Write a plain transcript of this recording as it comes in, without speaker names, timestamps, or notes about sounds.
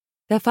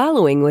The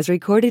following was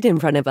recorded in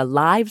front of a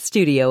live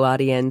studio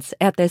audience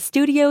at the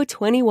Studio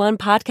 21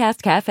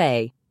 Podcast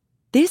Cafe.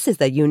 This is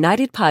the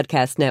United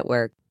Podcast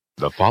Network.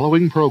 The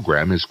following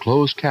program is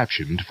closed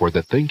captioned for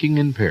the thinking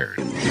impaired.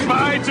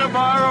 By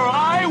tomorrow,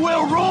 I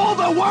will rule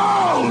the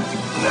world!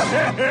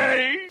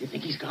 You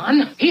think he's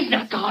gone? He's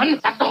not gone.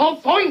 That's the whole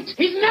point.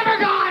 He's never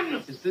gone.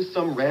 Is this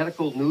some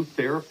radical new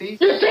therapy?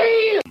 You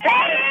see?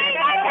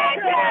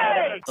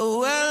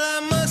 Well,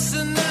 I must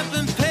have not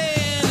been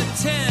paying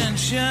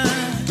attention.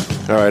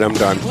 All right, I'm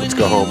done. Let's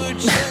go home.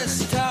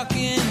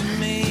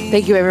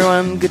 Thank you,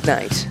 everyone. Good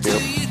night.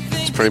 Yep.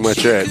 That's pretty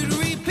much it.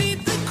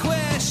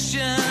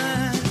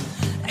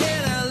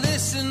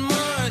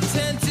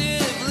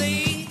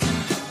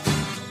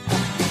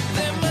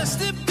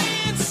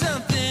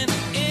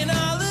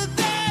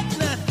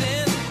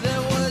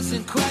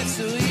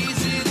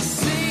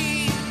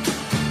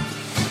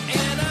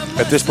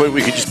 At this point,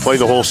 we could just play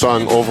the whole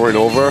song over and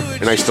over,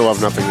 and I still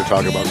have nothing to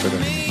talk about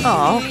today.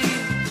 Oh,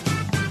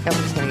 I'm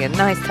just gonna get a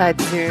nice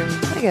tight zoom.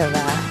 Look at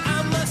that.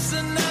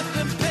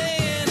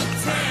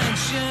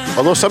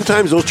 Although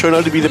sometimes those turn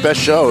out to be the best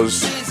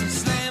shows.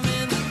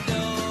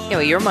 Yeah,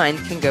 well, your mind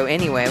can go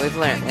anywhere. We've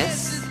learned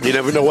this. You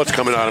never know what's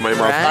coming out of my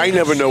mouth. Right. I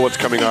never know what's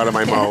coming out of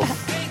my mouth.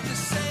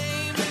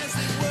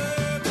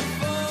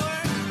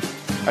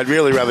 I'd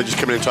really rather just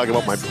come in and talk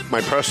about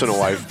my personal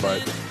life,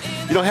 but...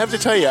 You know, I have to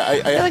tell you,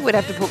 I feel like we'd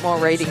have to put more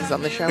ratings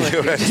on the show.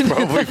 Yeah, that's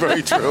probably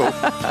very true.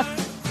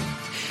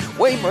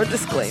 Way more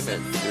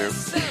disclaimers. Yeah.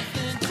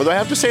 Although I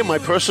have to say, my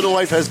personal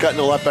life has gotten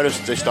a lot better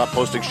since I stopped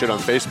posting shit on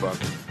Facebook.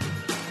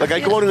 Like, I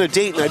go out on a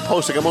date and I'd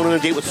post, like, I'm out on a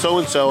date with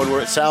so-and-so and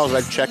we're at Sal's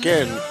and I'd check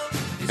in.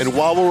 And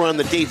while we're on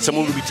the date,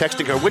 someone would be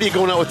texting her, what are you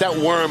going out with that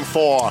worm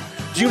for?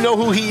 Do you know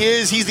who he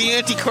is? He's the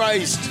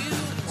Antichrist.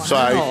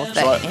 Wow,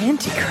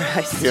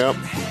 Antichrist. Yep.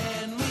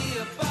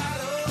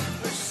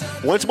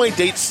 Once my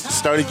dates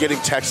started getting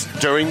texts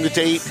during the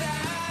date,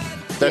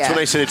 that's when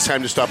I said it's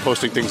time to stop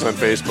posting things on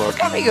Facebook.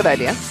 That'd be a good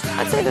idea.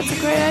 I'd say that's a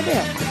great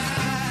idea.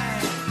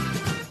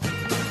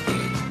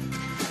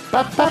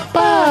 Not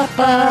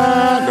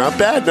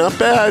bad, not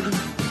bad.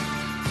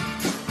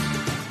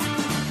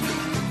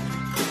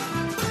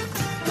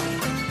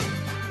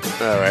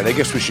 All right, I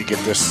guess we should get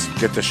this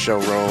show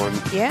rolling.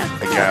 Yeah,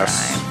 I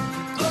guess.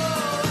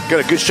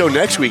 Got a good show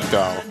next week, though.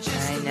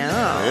 I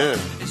know. Yeah.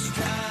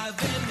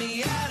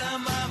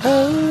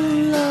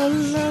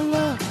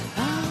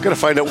 Gotta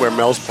find out where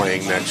Mel's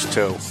playing next,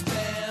 too.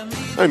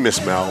 I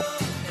miss Mel.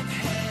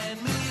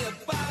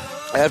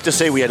 I have to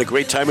say, we had a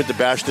great time at the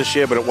Bash this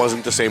year, but it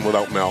wasn't the same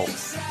without Mel.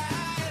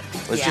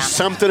 There's just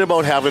something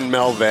about having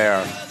Mel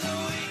there.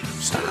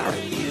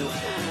 Sorry.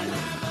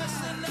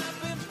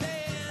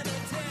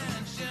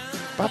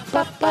 All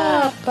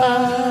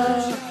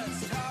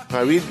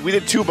right, we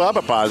did 2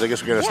 Baba Pa's. I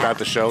guess we're going to start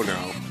the show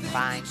now.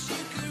 Fine.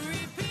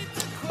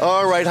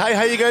 All right. Hi,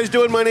 how you guys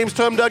doing? My name's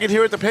Tom Duggan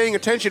here at the Paying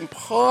Attention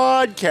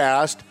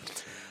Podcast.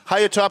 Hi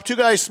atop 2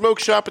 Guys Smoke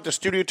Shop at the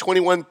Studio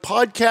 21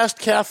 Podcast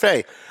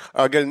Cafe.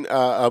 Again,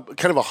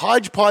 kind of a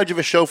hodgepodge of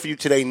a show for you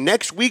today.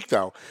 Next week,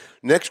 though,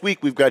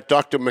 we've got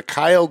Dr.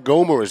 Mikhail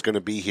Gomer is going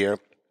to be here.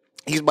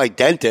 He's my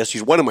dentist.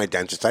 He's one of my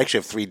dentists. I actually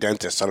have 3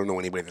 dentists. I don't know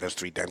anybody that has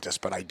 3 dentists,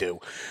 but I do.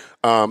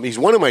 He's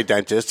one of my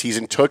dentists. He's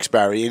in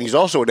Tewksbury, and he's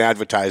also an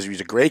advertiser. He's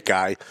a great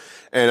guy,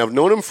 and I've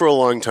known him for a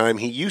long time.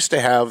 He used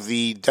to have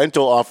the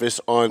dental office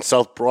on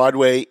South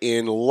Broadway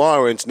in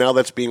Lawrence. Now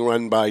that's being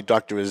run by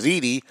Dr.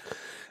 Azidi,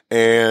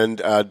 and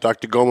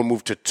Dr. Gomer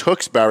moved to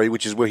Tewksbury,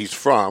 which is where he's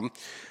from.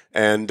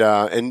 And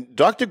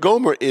Dr.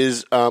 Gomer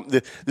is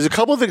there's a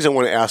couple of things I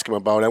want to ask him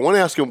about. I want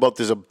to ask him about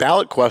there's a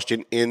ballot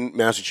question in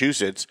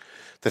Massachusetts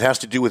that has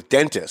to do with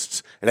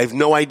dentists. And I have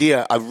no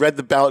idea. I've read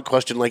the ballot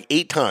question like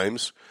 8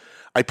 times.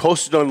 I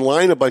posted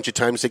online a bunch of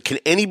times, said, can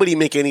anybody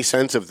make any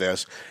sense of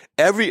this?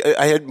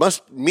 I had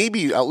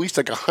maybe at least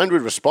like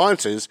 100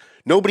 responses.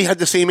 Nobody had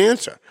the same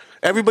answer.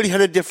 Everybody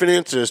had a different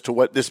answer as to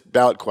what this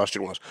ballot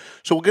question was.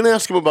 So we're going to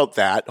ask him about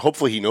that.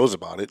 Hopefully he knows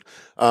about it.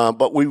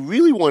 But we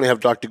really want to have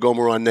Dr.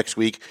 Gomer on next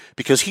week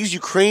because he's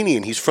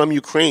Ukrainian. He's from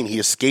Ukraine. He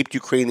escaped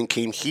Ukraine and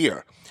came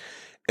here.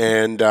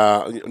 And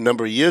a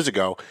number of years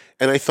ago.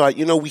 And I thought,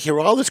 we hear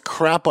all this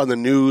crap on the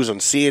news, on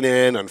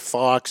CNN, on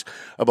Fox,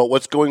 about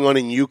what's going on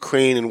in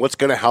Ukraine and what's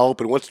going to help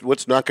and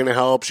what's not going to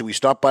help. Should we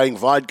stop buying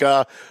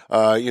vodka?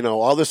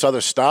 All this other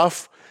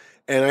stuff.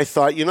 And I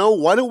thought,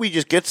 why don't we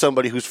just get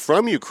somebody who's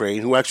from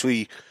Ukraine who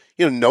actually,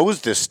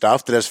 knows this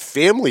stuff, that has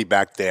family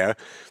back there,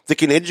 that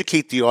can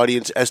educate the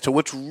audience as to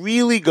what's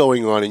really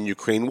going on in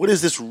Ukraine. What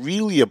is this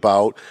really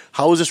about?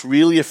 How is this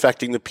really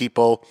affecting the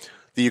people,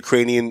 the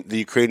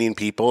Ukrainian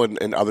people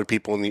and other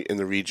people in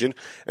the region?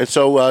 And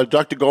so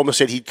Dr. Gomer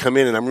said he'd come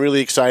in, and I'm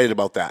really excited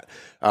about that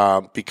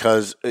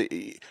because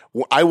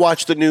I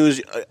watch the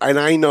news, and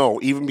I know,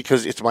 even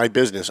because it's my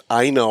business,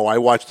 I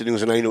watch the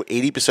news, and I know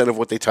 80% of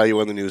what they tell you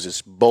on the news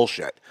is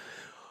bullshit.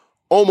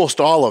 Almost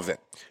all of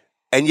it.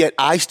 And yet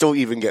I still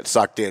even get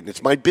sucked in.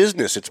 It's my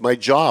business. It's my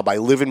job. I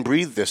live and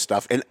breathe this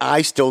stuff, and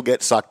I still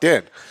get sucked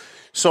in.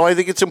 So I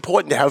think it's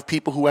important to have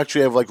people who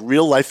actually have like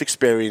real life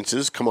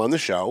experiences come on the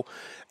show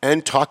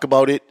and talk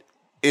about it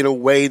in a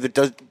way that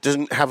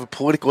doesn't have a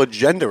political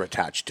agenda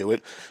attached to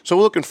it. So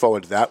we're looking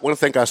forward to that. I want to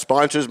thank our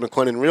sponsors,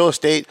 McLennan Real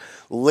Estate,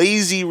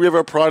 Lazy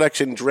River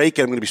Products in Drake.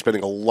 I'm going to be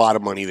spending a lot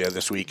of money there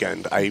this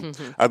weekend.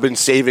 I've been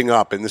saving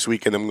up, and this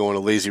weekend I'm going to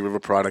Lazy River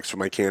Products for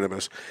my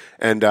cannabis.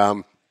 And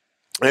I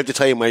have to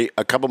tell you,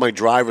 a couple of my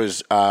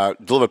drivers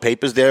deliver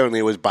papers there, and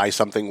they always buy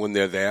something when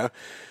they're there.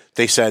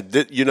 They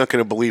said, you're not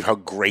going to believe how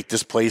great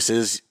this place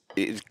is.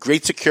 It's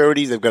great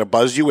security. They've got to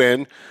buzz you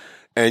in,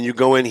 and you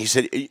go in. He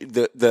said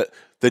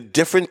the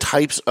different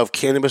types of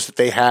cannabis that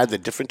they had, the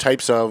different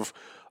types of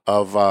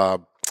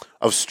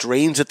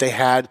strains that they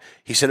had.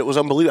 He said it was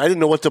unbelievable. I didn't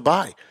know what to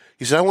buy.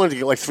 He said I wanted to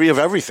get like 3 of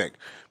everything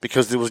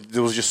because there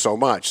was just so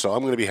much. So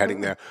I'm going to be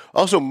heading there.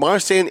 Also,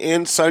 Marsan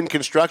and Son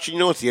Construction. You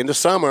know, it's the end of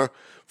summer.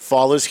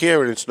 Fall is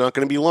here, and it's not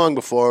going to be long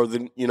before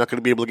you're not going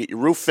to be able to get your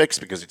roof fixed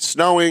because it's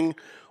snowing,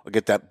 or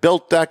get that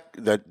deck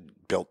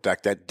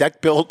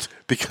built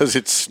because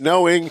it's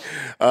snowing.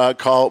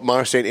 Call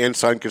Marsan and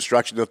Son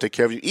Construction. They'll take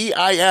care of you.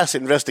 EIS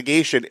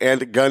investigation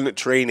and gun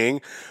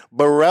training.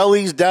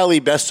 Borelli's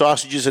Deli, best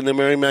sausages in the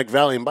Merrimack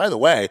Valley. And by the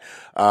way,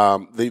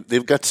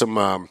 they've got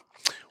some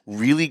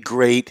really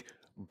great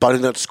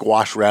butternut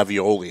squash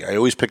ravioli. I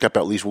always pick up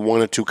at least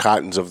 1 or 2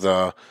 cartons of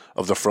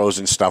the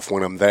frozen stuff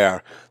when I'm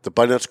there. The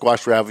butternut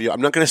squash ravioli.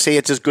 I'm not going to say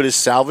it's as good as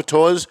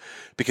Salvatore's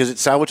because at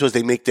Salvatore's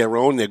they make their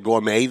own. They're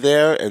gourmet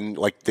there, and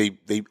like they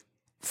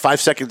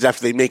 5 seconds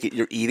after they make it,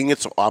 you're eating it.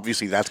 So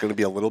obviously that's going to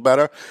be a little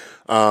better,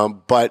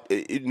 but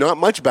not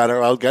much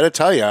better. I've got to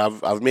tell you,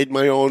 I've made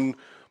my own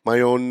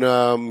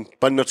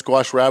butternut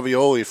squash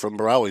ravioli from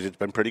Borelli's. It's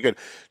been pretty good.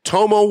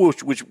 Tomo,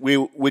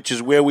 which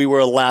is where we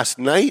were last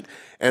night,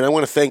 and I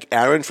want to thank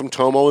Aaron from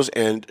Tomo's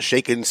and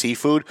Shaken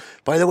Seafood.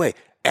 By the way,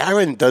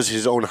 Aaron does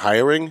his own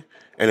hiring,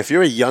 and if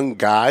you're a young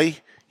guy,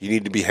 you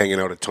need to be hanging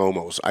out at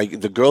Tomo's.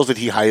 The girls that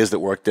he hires that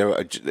work there,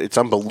 it's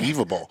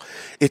unbelievable.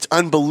 It's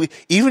unbelievable.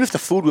 Even if the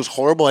food was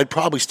horrible, I'd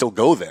probably still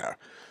go there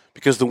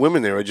because the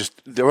women there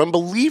they're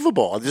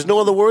unbelievable. There's no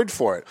other word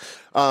for it.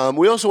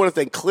 We also want to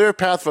thank Clear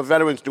Path for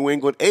Veterans New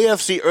England,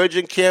 AFC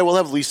Urgent Care. We'll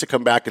have Lisa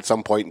come back at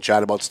some point and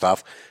chat about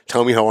stuff.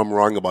 Tell me how I'm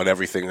wrong about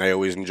everything. I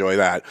always enjoy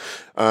that.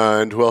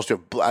 And who else do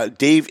we have?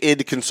 Dave Id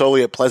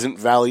Consoli at Pleasant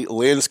Valley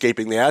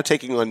Landscaping. They are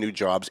taking on new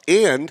jobs,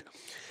 and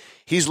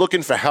he's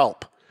looking for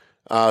help.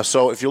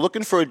 So if you're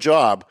looking for a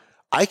job,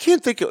 I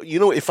can't think of,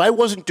 if I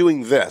wasn't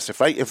doing this,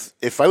 if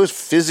I was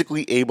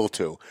physically able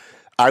to,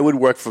 I would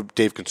work for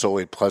Dave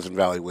Consoli at Pleasant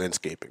Valley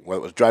Landscaping, whether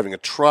it was driving a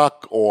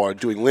truck or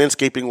doing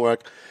landscaping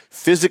work.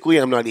 Physically,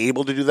 I'm not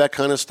able to do that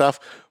kind of stuff,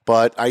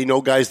 but I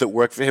know guys that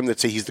work for him that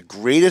say he's the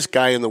greatest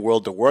guy in the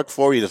world to work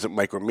for. He doesn't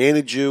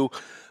micromanage you.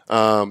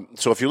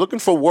 So if you're looking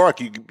for work,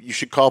 you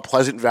should call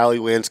Pleasant Valley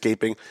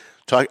Landscaping.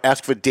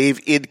 Ask for Dave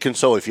Id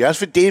Consoli. If you ask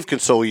for Dave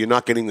Consoli, you're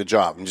not getting the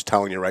job. I'm just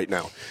telling you right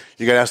now.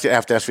 You have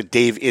to ask for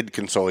Dave Id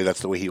Consoli. That's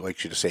the way he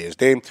likes you to say his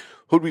name.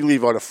 Who'd we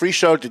leave out? A free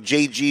shout out to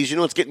JG's.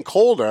 It's getting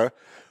colder,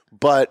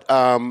 but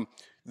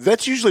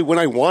that's usually when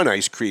I want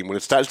ice cream, when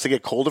it starts to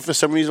get colder for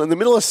some reason. In the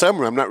middle of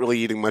summer, I'm not really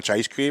eating much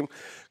ice cream.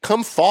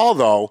 Come fall,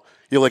 though,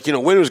 you're like,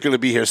 winter's going to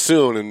be here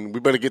soon, and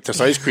we better get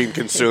this ice cream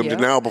consumed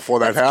now before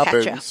that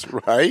happens.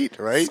 Right?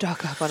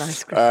 Stock up on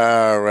ice cream.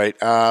 All right.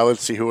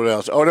 Let's see who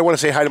else. Oh, and I want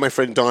to say hi to my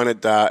friend Dawn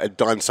at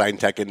Dawn Sign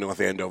Tech in North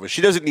Andover.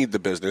 She doesn't need the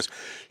business.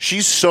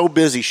 She's so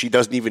busy she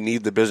doesn't even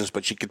need the business,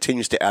 but she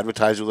continues to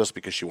advertise with us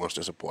because she wants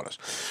to support us.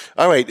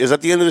 All right. Is that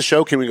the end of the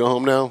show? Can we go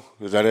home now?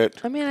 Is that it?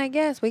 I mean, I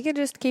guess we could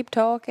just keep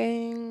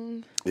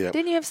talking. Yeah.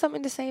 Didn't you have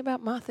something to say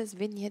about Martha's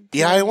Vineyard?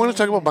 Yeah, I want to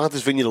talk about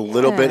Martha's Vineyard a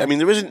little bit. I mean,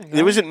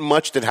 there isn't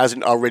much that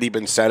hasn't already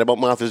been said about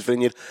Martha's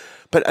Vineyard,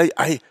 but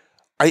I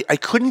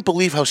couldn't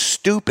believe how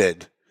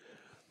stupid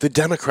the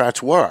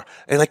Democrats were,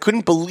 and I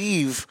couldn't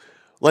believe,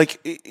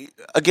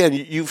 again,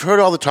 you've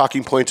heard all the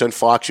talking points on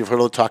Fox, you've heard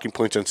all the talking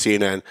points on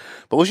CNN,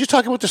 but let's just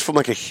talk about this from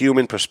a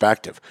human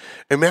perspective.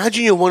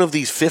 Imagine you're one of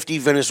these 50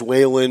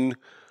 Venezuelan,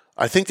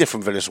 I think they're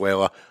from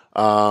Venezuela,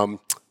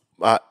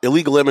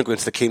 illegal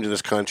immigrants that came to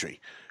this country.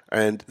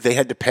 And they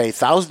had to pay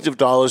thousands of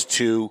dollars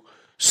to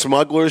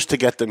smugglers to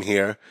get them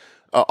here,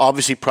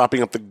 obviously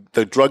propping up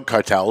the drug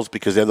cartels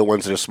because they're the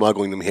ones that are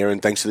smuggling them here.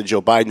 And thanks to the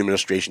Joe Biden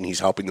administration, he's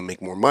helping them make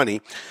more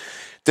money.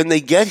 Then they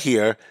get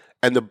here,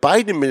 and the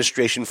Biden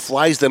administration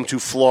flies them to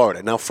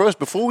Florida. Now, first,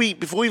 before we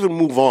even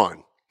move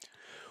on,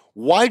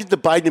 why did the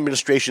Biden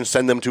administration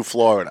send them to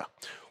Florida?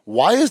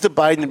 Why is the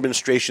Biden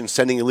administration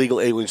sending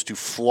illegal aliens to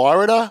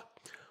Florida,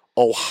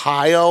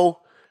 Ohio,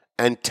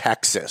 and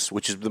Texas,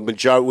 which is where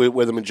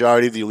the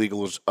majority of the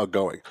illegals are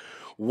going?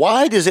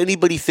 Why does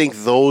anybody think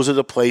those are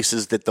the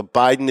places that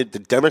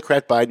the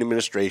Democrat Biden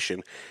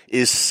administration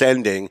is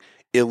sending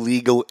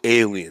illegal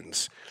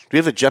aliens? Do we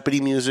have the Jeopardy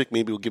music?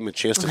 Maybe we'll give them a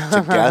chance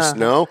to guess.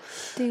 No?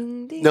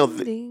 Ding, ding, No,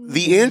 ding,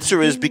 the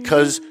answer is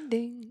because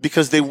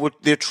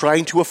they're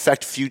trying to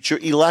affect future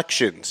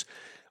elections.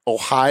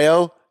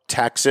 Ohio,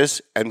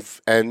 Texas,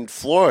 and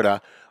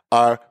Florida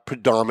are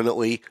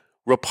predominantly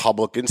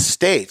Republican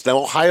states. Now,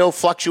 Ohio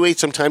fluctuates.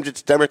 Sometimes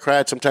it's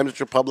Democrat, sometimes it's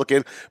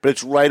Republican, but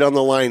it's right on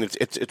the line.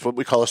 It's what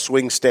we call a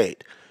swing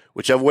state.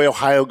 Whichever way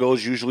Ohio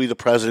goes, usually the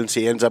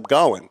presidency ends up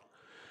going.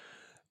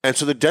 And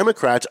so the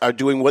Democrats are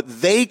doing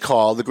what they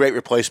call the Great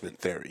Replacement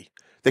theory.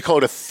 They call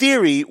it a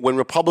theory when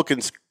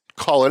Republicans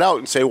call it out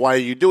and say, why are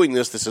you doing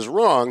this? This is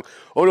wrong.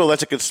 Oh, no,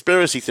 that's a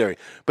conspiracy theory.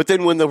 But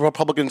then when the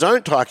Republicans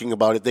aren't talking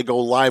about it, they go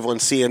live on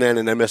CNN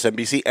and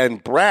MSNBC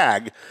and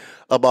brag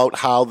about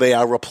how they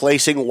are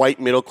replacing white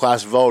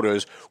middle-class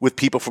voters with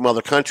people from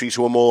other countries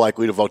who are more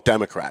likely to vote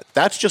Democrat.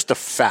 That's just a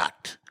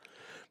fact.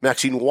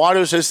 Maxine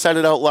Waters has said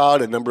it out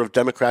loud. A number of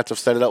Democrats have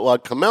said it out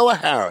loud. Kamala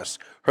Harris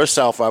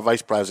herself, our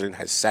vice president,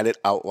 has said it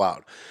out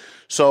loud.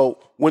 So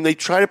when they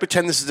try to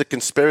pretend this is a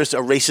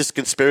racist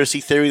conspiracy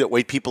theory that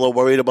white people are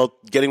worried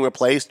about getting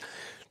replaced,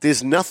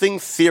 there's nothing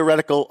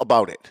theoretical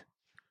about it.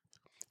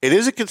 It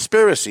is a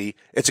conspiracy.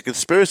 It's a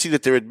conspiracy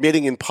that they're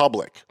admitting in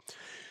public.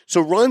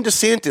 So Ron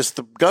DeSantis,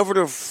 the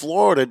governor of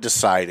Florida,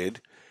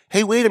 decided,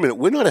 hey, wait a minute,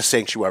 we're not a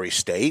sanctuary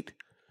state.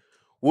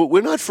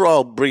 We're not for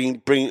all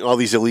bringing all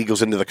these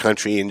illegals into the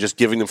country and just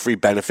giving them free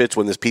benefits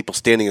when there's people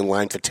standing in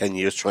line for 10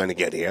 years trying to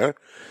get here.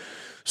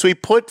 So he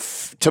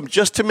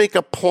just to make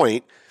a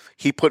point,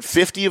 he put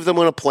 50 of them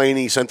on a plane and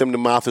he sent them to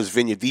Martha's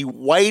Vineyard, the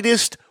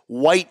whitest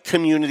white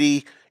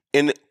community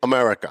in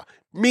America,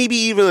 maybe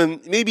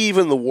even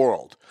the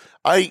world.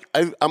 I'm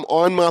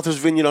on Martha's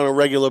Vineyard on a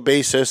regular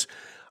basis.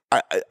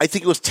 I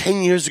think it was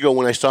 10 years ago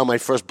when I saw my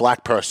first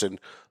black person,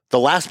 the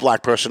last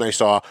black person I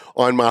saw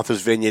on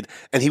Martha's Vineyard,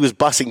 and he was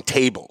bussing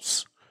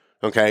tables.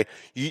 Okay?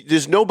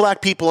 There's no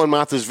black people on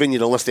Martha's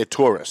Vineyard unless they're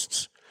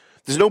tourists.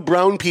 There's no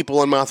brown people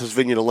on Martha's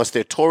Vineyard unless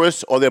they're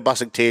tourists or they're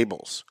bussing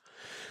tables.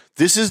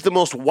 This is the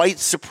most white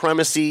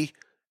supremacy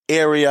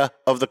area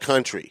of the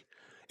country.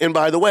 And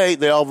by the way,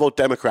 they all vote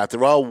Democrat.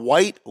 They're all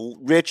white,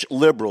 rich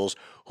liberals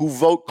who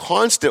vote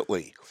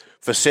constantly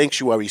for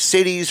sanctuary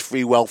cities,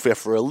 free welfare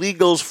for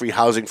illegals, free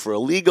housing for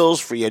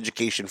illegals, free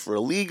education for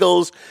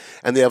illegals.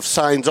 And they have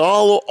signs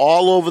all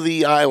over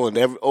the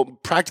island,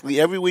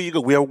 practically everywhere you go.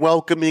 We are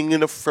welcoming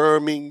and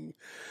affirming.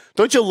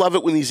 Don't you love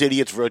it when these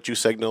idiots virtue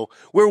signal?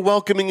 We're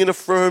welcoming and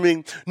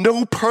affirming.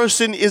 No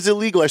person is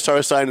illegal. I saw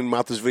a sign in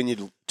Martha's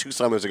Vineyard 2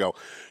 summers ago.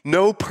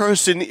 No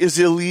person is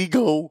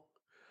illegal.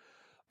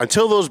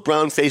 Until those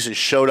brown faces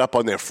showed up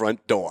on their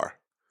front door.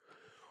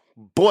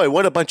 Boy,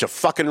 what a bunch of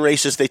fucking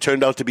racists they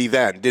turned out to be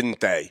then,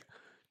 didn't they?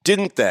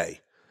 Didn't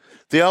they?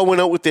 They all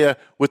went out with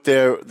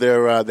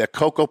their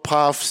Cocoa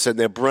Puffs and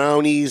their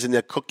brownies and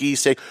their cookies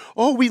saying,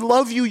 oh, we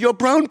love you, you're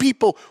brown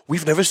people.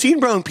 We've never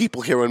seen brown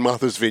people here on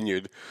Martha's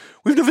Vineyard.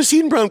 We've never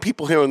seen brown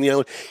people here on the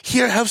island.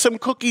 Here, have some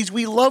cookies.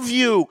 We love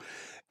you.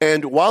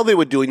 And while they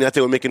were doing that,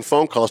 they were making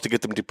phone calls to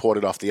get them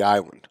deported off the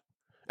island.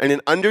 And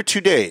in under 2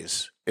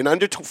 days, in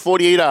under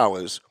 48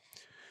 hours,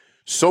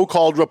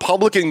 so-called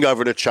Republican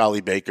Governor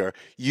Charlie Baker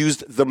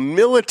used the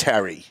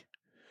military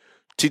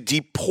to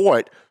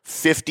deport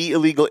 50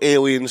 illegal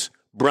aliens,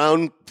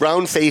 brown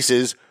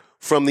faces,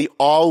 from the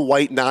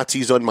all-white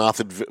Nazis on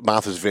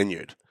Martha's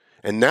Vineyard.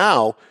 And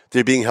now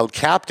they're being held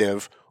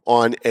captive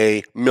on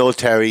a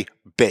military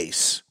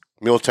base.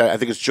 I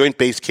think it's Joint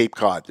Base Cape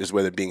Cod is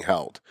where they're being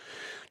held.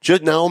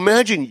 Now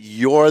imagine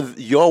you're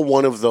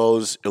one of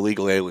those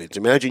illegal aliens.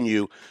 Imagine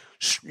you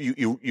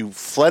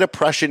fled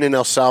oppression in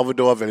El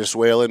Salvador,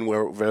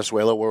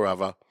 Venezuela,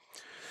 wherever.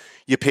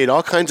 You paid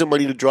all kinds of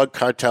money to drug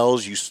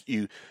cartels.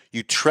 You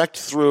trekked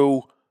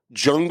through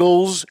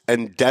jungles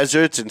and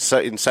deserts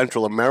in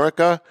Central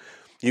America.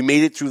 You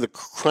made it through the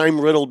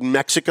crime-riddled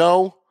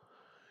Mexico.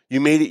 You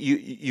made it.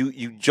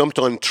 You jumped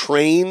on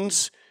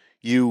trains.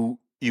 You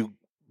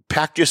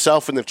packed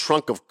yourself in the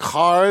trunk of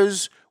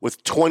cars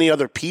with 20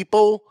 other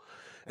people,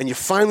 and you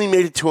finally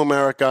made it to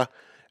America.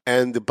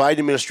 And the Biden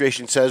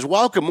administration says,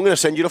 welcome, we're going to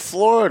send you to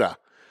Florida.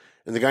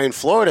 And the guy in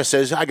Florida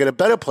says, I got a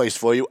better place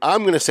for you.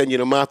 I'm going to send you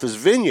to Martha's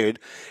Vineyard.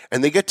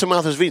 And they get to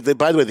Martha's Vineyard.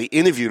 By the way, they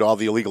interviewed all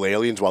the illegal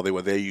aliens while they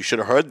were there. You should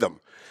have heard them.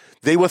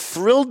 They were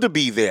thrilled to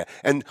be there.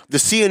 And the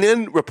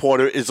CNN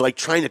reporter is like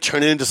trying to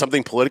turn it into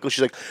something political.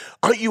 She's like,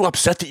 aren't you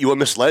upset that you were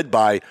misled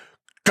by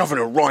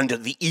Governor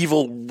the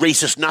evil,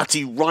 racist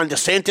Nazi Ron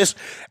DeSantis?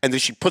 And then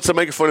she puts the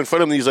microphone in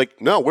front of him and he's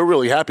like, no, we're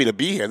really happy to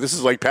be here. This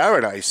is like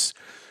paradise.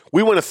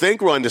 We want to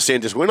thank Ron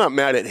DeSantis. We're not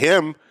mad at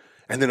him.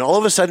 And then all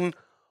of a sudden,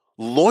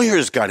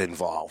 lawyers got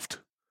involved.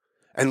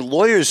 And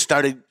lawyers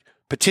started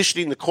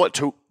petitioning the court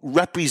to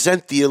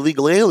represent the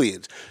illegal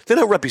aliens. They're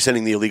not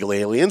representing the illegal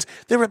aliens.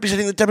 They're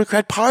representing the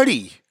Democrat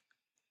Party.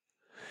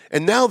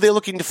 And now they're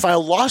looking to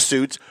file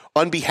lawsuits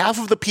on behalf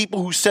of the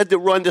people who said that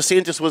Ron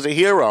DeSantis was a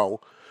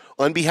hero.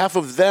 On behalf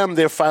of them,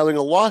 they're filing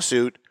a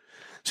lawsuit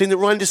saying that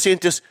Ron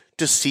DeSantis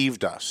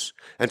deceived us.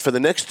 And for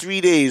the next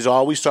 3 days,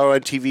 all we saw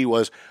on TV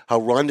was how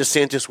Ron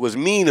DeSantis was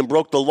mean and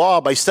broke the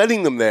law by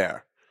sending them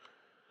there.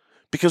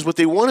 Because what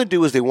they want to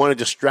do is they want to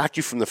distract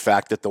you from the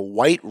fact that the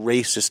white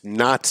racist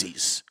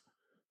Nazis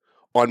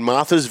on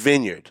Martha's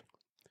Vineyard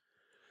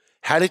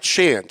had a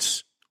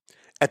chance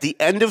at the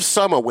end of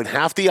summer when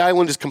half the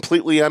island is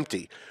completely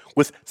empty,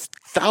 with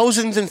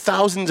thousands and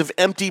thousands of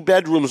empty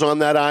bedrooms on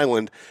that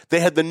island. They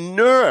had the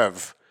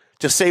nerve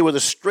to say with a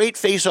straight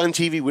face on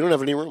TV, we don't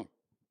have any room.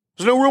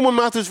 There's no room on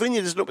Martha's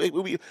Vineyard.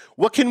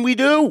 What can we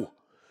do?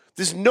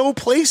 There's no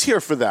place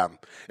here for them.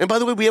 And by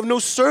the way, we have no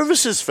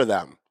services for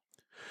them.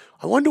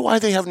 I wonder why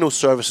they have no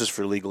services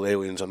for illegal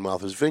aliens on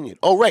Martha's Vineyard.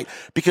 Oh, right,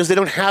 because they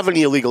don't have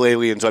any illegal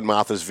aliens on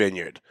Martha's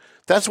Vineyard.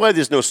 That's why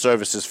there's no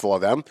services for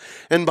them.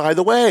 And by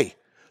the way,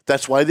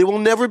 that's why there will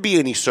never be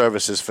any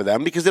services for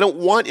them, because they don't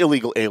want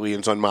illegal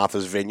aliens on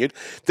Martha's Vineyard.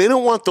 They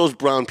don't want those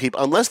brown people.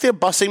 Unless they're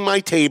bussing my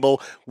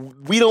table,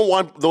 we don't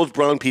want those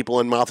brown people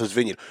on Martha's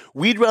Vineyard.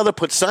 We'd rather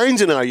put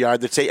signs in our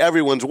yard that say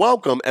everyone's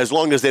welcome as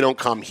long as they don't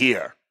come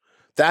here.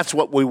 That's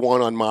what we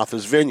want on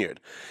Martha's Vineyard.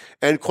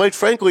 And quite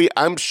frankly,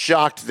 I'm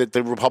shocked that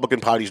the Republican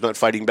Party is not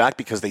fighting back,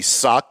 because they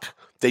suck.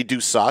 They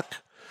do suck.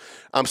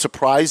 I'm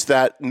surprised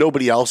that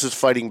nobody else is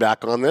fighting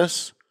back on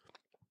this.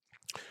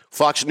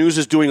 Fox News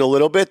is doing a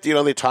little bit.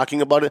 They're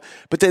talking about it.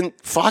 But then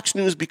Fox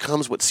News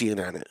becomes what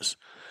CNN is.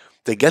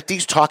 They get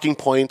these talking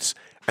points,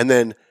 and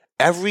then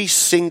every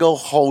single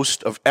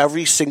host of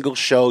every single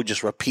show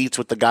just repeats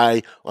what the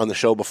guy on the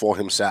show before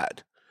him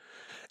said.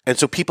 And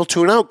so people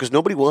tune out because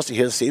nobody wants to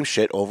hear the same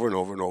shit over and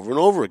over and over and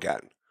over again.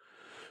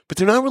 But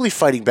they're not really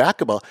fighting back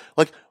about,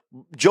 like,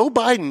 Joe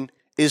Biden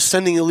is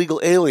sending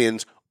illegal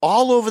aliens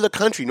all over the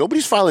country.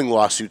 Nobody's filing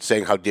lawsuits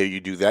saying, how dare you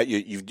do that?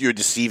 You're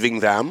deceiving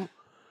them.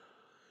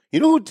 You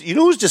know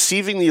who's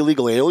deceiving the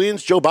illegal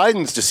aliens? Joe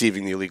Biden's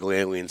deceiving the illegal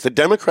aliens. The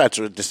Democrats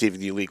are deceiving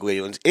the illegal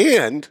aliens.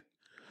 And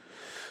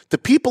the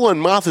people on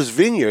Martha's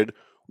Vineyard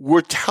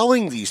were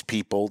telling these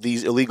people,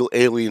 these illegal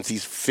aliens,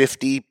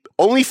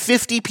 only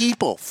 50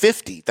 people,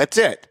 50, that's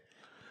it.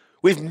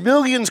 We have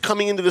millions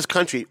coming into this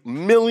country,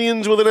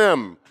 millions with an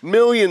M,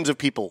 millions of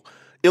people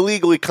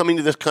illegally coming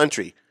to this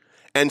country.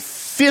 And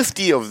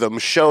 50 of them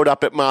showed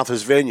up at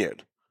Martha's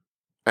Vineyard,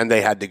 and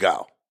they had to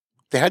go.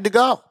 They had to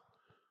go.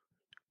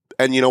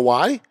 And you know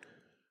why?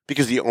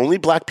 Because the only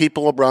black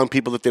people or brown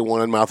people that they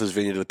want on Martha's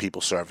Vineyard are the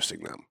people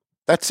servicing them.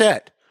 That's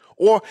it.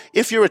 Or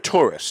if you're a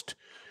tourist,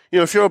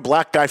 if you're a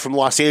black guy from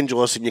Los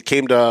Angeles and you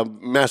came to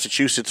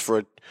Massachusetts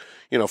for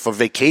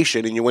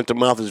vacation and you went to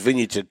Martha's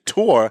Vineyard to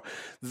tour,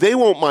 they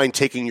won't mind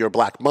taking your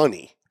black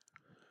money,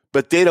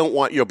 but they don't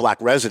want your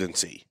black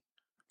residency.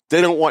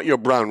 They don't want your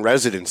brown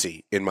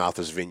residency in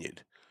Martha's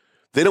Vineyard.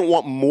 They don't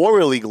want more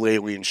illegal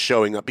aliens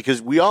showing up,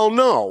 because we all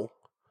know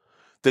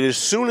that as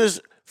soon as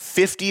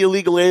 50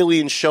 illegal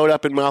aliens showed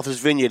up in Martha's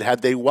Vineyard,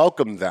 had they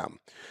welcomed them,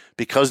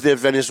 because they're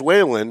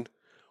Venezuelan,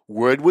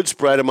 word would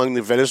spread among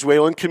the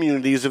Venezuelan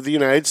communities of the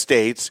United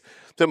States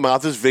that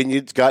Martha's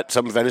Vineyard's got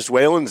some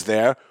Venezuelans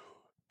there.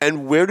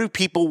 And where do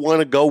people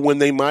want to go when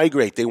they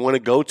migrate? They want to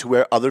go to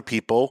where other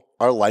people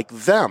are like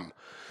them.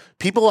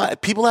 People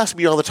ask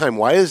me all the time,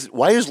 why is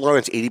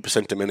Lawrence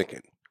 80%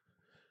 Dominican?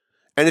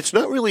 And it's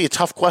not really a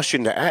tough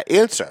question to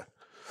answer,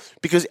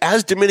 because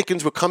as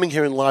Dominicans were coming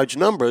here in large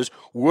numbers,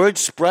 word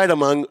spread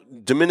among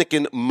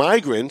Dominican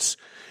migrants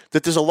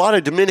that there's a lot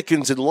of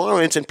Dominicans in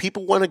Lawrence, and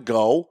people want to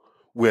go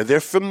where they're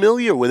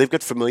familiar, where they've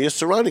got familiar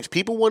surroundings.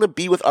 People want to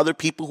be with other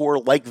people who are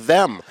like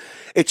them.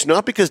 It's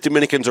not because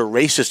Dominicans are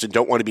racist and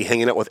don't want to be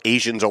hanging out with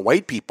Asians or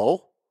white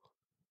people.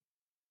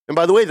 And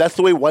by the way, that's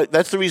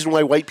the reason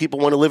why white people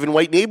want to live in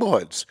white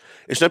neighborhoods.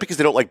 It's not because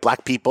they don't like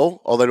black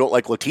people, or they don't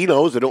like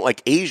Latinos, they don't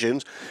like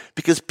Asians,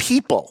 because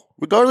people,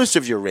 regardless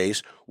of your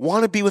race,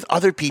 want to be with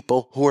other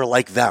people who are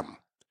like them.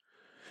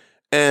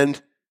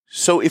 And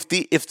so if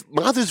the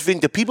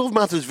people of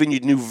Martha's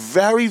Vineyard knew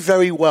very,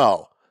 very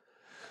well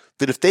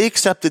that if they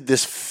accepted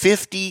this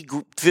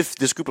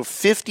group of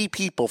 50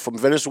 people from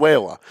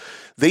Venezuela,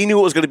 they knew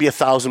it was going to be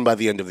 1,000 by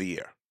the end of the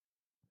year,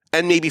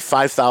 and maybe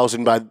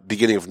 5,000 by the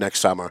beginning of next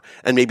summer,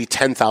 and maybe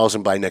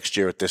 10,000 by next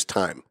year at this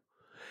time.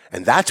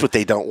 And that's what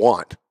they don't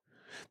want.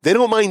 They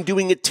don't mind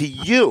doing it to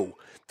you.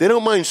 They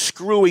don't mind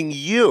screwing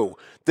you.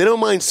 They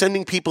don't mind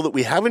sending people that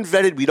we haven't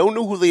vetted. We don't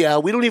know who they are.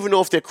 We don't even know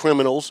if they're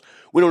criminals.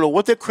 We don't know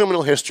what their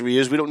criminal history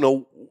is. We don't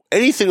know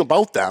anything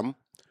about them,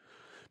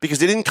 because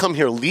they didn't come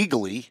here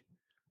legally.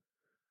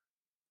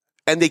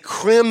 And they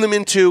cram them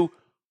into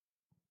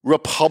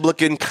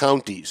Republican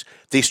counties.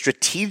 They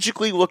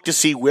strategically look to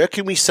see where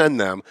can we send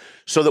them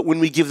so that when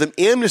we give them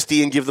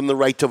amnesty and give them the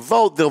right to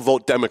vote, they'll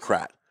vote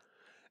Democrat.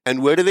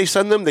 And where do they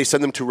send them? They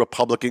send them to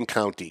Republican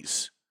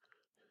counties.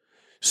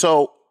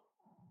 So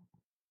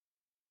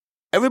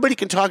everybody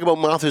can talk about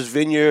Martha's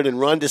Vineyard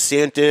and Ron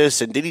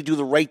DeSantis and did he do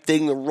the right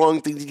thing, the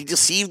wrong thing? Did he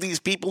deceive these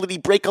people? Did he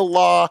break a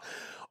law?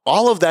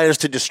 All of that is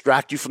to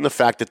distract you from the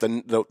fact that the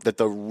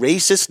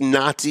racist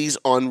Nazis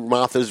on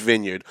Martha's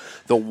Vineyard,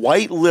 the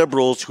white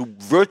liberals who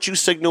virtue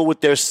signal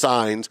with their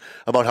signs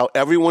about how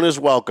everyone is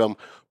welcome,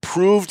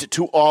 proved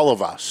to all of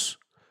us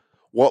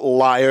what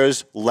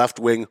liars,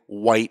 left-wing,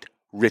 white,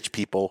 rich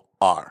people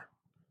are.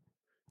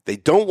 They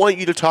don't want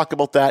you to talk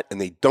about that, and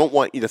they don't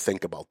want you to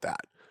think about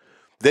that.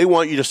 They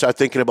want you to start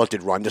thinking about,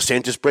 did Ron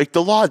DeSantis break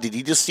the law? Did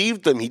he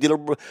deceive them? He did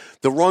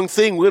the wrong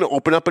thing. We're going to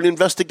open up an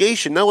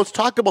investigation. Now let's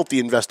talk about the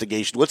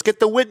investigation. Let's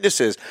get the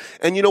witnesses.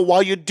 And,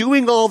 while you're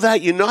doing all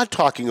that, you're not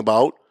talking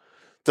about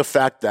the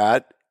fact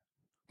that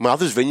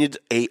Martha's Vineyard's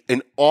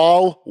an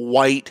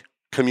all-white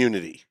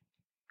community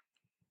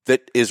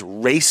that is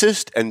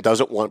racist and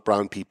doesn't want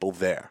brown people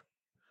there.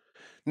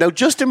 Now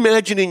just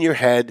imagine in your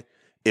head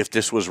if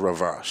this was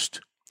reversed.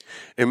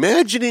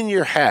 Imagine in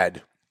your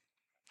head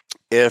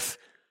if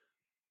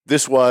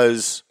this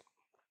was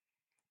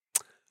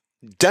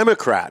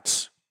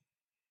Democrats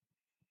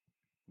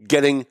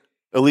getting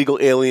illegal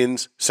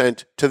aliens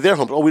sent to their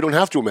homes. Oh, we don't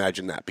have to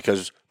imagine that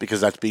because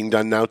that's being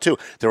done now too.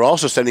 They're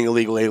also sending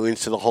illegal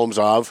aliens to the homes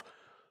of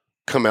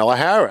Kamala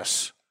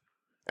Harris.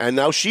 And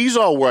now she's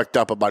all worked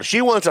up about it.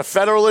 She wants a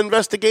federal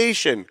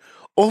investigation.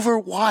 Over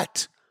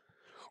what?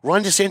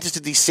 Ron DeSantis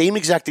did the same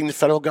exact thing the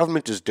federal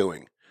government is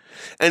doing.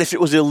 And if it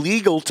was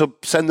illegal to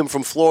send them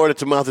from Florida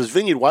to Martha's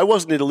Vineyard, why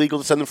wasn't it illegal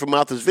to send them from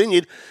Martha's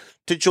Vineyard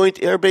to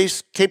Joint Air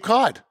Base Cape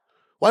Cod?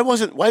 Why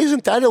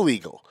isn't that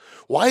illegal?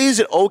 Why is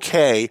it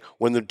okay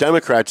when the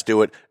Democrats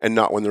do it and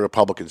not when the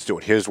Republicans do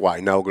it? Here's why.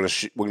 Now we're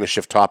going to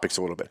shift topics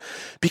a little bit.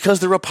 Because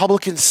the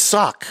Republicans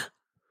suck.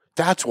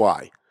 That's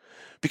why.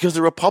 Because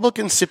the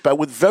Republicans sit back,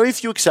 with very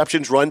few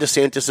exceptions. Ron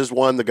DeSantis has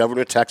won. The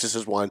governor of Texas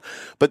has won.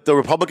 But the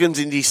Republicans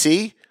in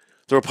D.C.,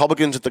 the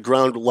Republicans at the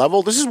ground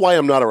level, this is why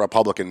I'm not a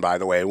Republican, by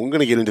the way. We're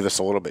going to get into this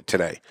a little bit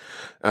today.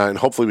 And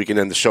hopefully we can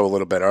end the show a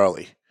little bit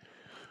early.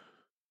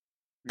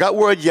 Got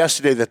word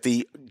yesterday that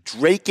the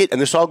Dracut, and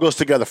this all goes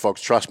together,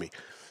 folks, trust me,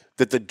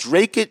 that the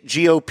Dracut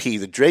GOP,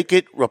 the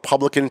Dracut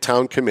Republican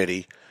Town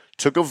Committee,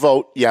 took a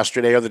vote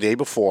yesterday or the day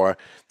before.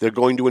 They're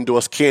going to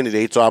endorse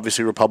candidates,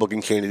 obviously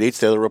Republican candidates.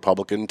 They're the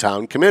Republican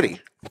Town Committee.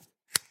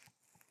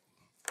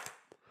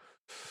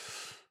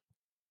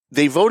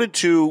 They voted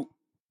to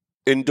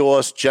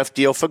endorse Jeff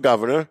Deal for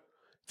governor.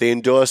 They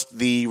endorsed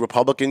the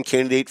Republican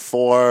candidate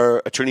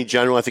for Attorney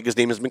General. I think his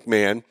name is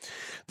McMahon.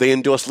 They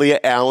endorsed Leah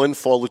Allen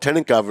for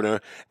lieutenant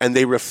governor, and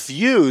they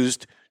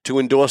refused to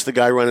endorse the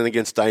guy running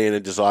against Diana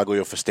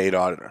DiZoglio for state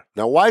auditor.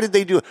 Now, why did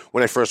they do it?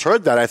 When I first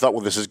heard that, I thought,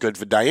 well, this is good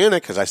for Diana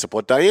because I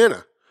support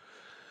Diana.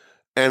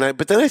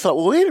 But then I thought,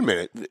 well, wait a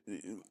minute.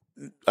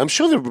 I'm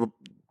sure the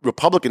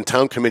Republican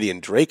Town Committee in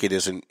Dracut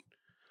isn't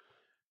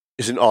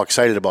all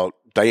excited about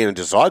Diana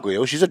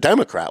DiZoglio. She's a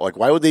Democrat. Like,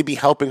 why would they be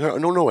helping her?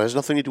 No, it has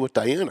nothing to do with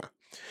Diana.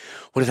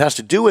 What it has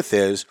to do with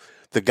is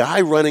the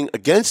guy running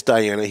against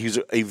Diana, he's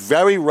a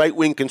very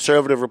right-wing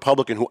conservative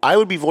Republican who I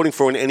would be voting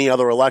for in any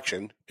other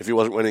election if he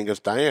wasn't running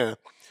against Diana.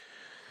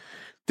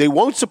 They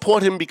won't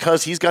support him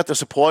because he's got the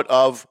support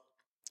of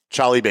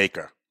Charlie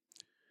Baker.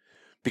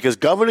 Because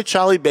Governor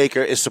Charlie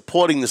Baker is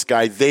supporting this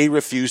guy, they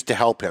refuse to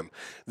help him.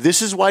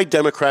 This is why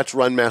Democrats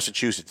run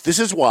Massachusetts. This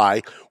is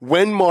why,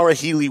 when Maura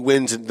Healey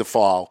wins in the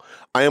fall,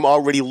 I am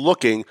already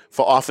looking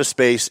for office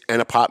space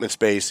and apartment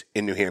space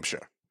in New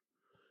Hampshire.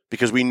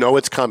 Because we know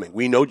it's coming.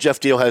 We know Jeff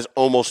Deal has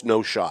almost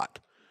no shot.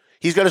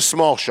 He's got a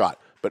small shot,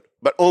 but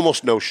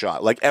almost no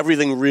shot. Like,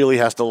 everything really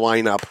has to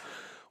line up.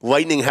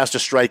 Lightning has to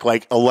strike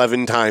like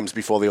 11 times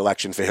before the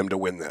election for him to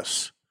win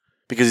this.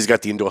 Because he's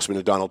got the endorsement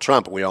of Donald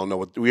Trump. We all know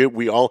what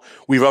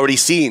we've already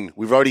seen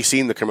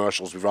the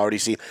commercials. We've already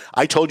seen.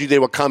 I told you they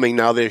were coming.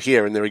 Now they're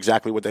here, and they're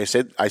exactly what I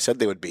said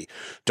they would be.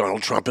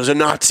 Donald Trump is a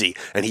Nazi,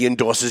 and he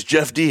endorses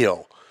Jeff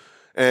Deal.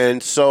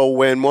 And so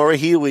when Maura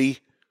Healey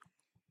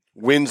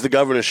wins the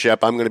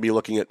governorship, I'm going to be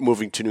looking at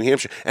moving to New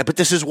Hampshire. But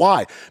this is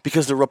why.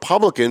 Because the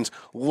Republicans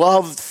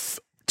love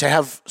to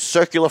have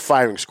circular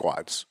firing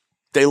squads.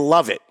 They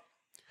love it.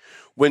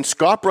 When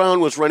Scott Brown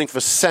was running for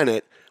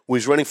Senate,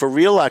 was running for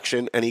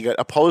re-election, and he got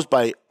opposed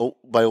by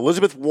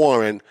Elizabeth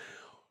Warren,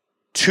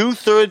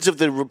 2/3 of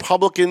the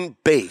Republican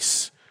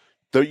base,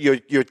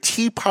 your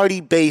Tea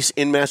Party base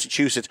in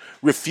Massachusetts,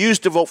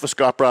 refused to vote for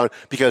Scott Brown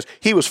because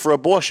he was for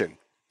abortion.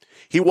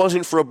 He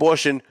wasn't for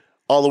abortion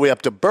all the way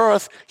up to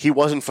birth. He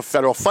wasn't for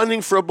federal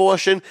funding for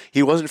abortion.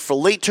 He wasn't for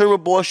late-term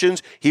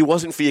abortions. He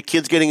wasn't for your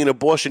kids getting an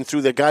abortion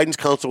through their guidance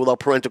counselor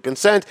without parental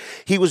consent.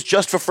 He was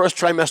just for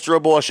first-trimester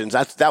abortions.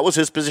 That was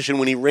his position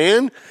when he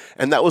ran,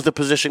 and that was the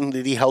position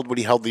that he held when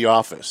he held the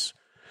office.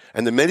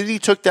 And the minute he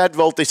took that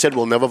vote, they said,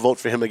 we'll never vote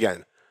for him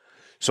again.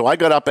 So I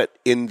got up at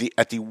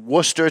the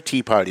Worcester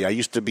Tea Party. I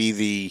used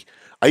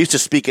to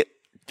speak at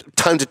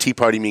tons of Tea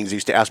Party meetings. They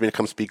used to ask me to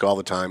come speak all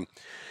the time,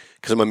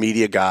 because I'm a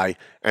media guy.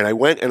 And I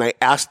went and I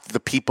asked the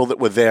people that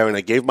were there, and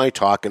I gave my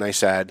talk, and I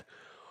said,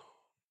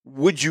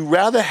 would you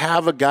rather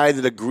have a guy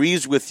that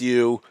agrees with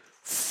you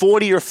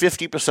 40 or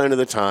 50% of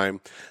the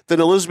time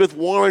than Elizabeth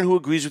Warren, who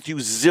agrees with you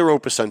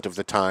 0% of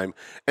the time?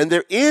 And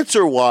their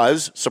answer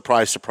was,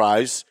 surprise,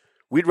 surprise,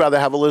 we'd rather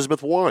have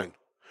Elizabeth Warren.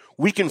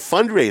 We can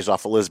fundraise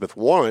off Elizabeth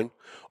Warren.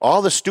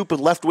 All the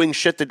stupid left-wing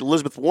shit that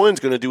Elizabeth Warren's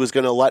going to do is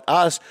going to let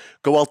us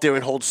go out there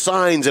and hold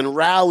signs and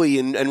rally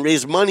and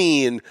raise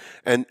money and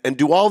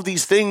do all of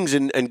these things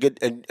and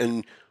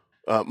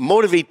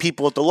motivate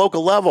people at the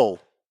local level.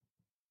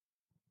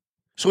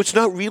 So it's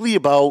not really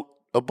about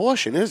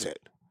abortion, is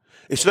it?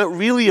 It's not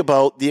really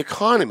about the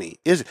economy,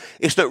 is it?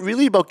 It's not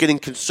really about getting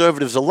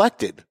conservatives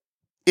elected,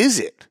 is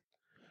it?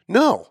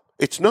 No,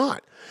 it's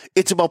not.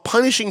 It's about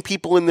punishing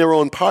people in their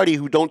own party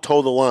who don't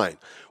toe the line,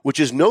 which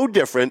is no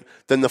different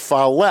than the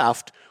far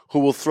left, who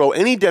will throw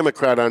any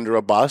Democrat under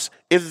a bus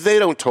if they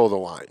don't toe the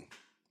line.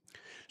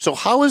 So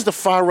how is the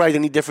far right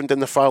any different than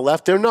the far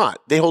left? They're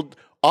not. They hold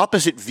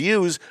opposite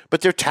views,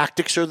 but their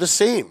tactics are the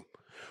same.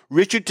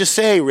 Richard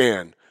Desai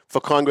ran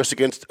for Congress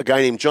against a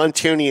guy named John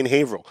Tierney in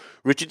Haverhill.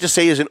 Richard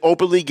Desai is an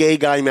openly gay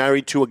guy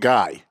married to a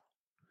guy.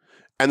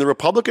 And the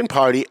Republican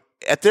Party,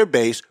 at their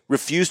base,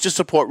 refused to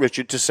support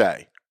Richard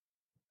Desai.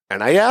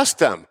 And I asked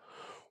them,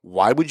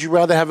 why would you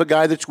rather have a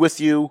guy that's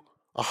with you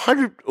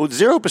 100 or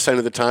 0%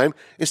 of the time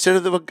instead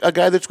of a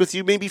guy that's with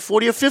you maybe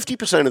 40 or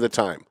 50% of the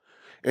time?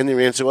 And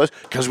their answer was,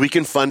 because we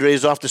can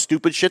fundraise off the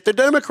stupid shit the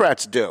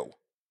Democrats do.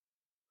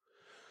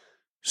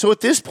 So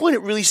at this point,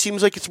 it really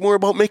seems like it's more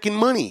about making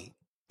money,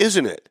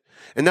 isn't it?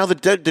 And now the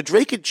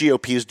Drake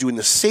GOP is doing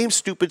the same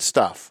stupid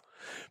stuff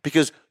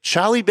because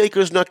Charlie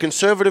Baker's not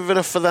conservative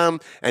enough for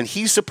them, and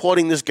he's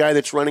supporting this guy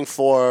that's running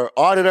for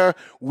auditor.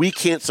 We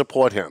can't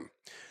support him.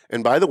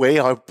 And by the way,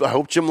 I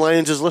hope Jim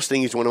Lyons is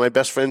listening. He's one of my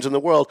best friends in the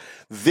world.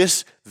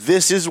 This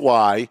is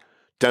why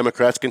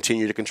Democrats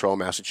continue to control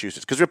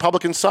Massachusetts, because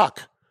Republicans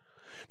suck.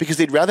 Because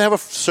they'd rather have a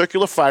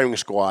circular firing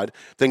squad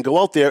than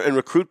go out there and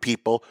recruit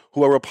people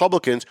who are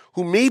Republicans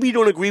who maybe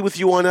don't agree with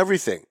you on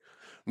everything.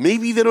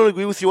 Maybe they don't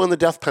agree with you on the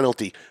death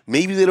penalty.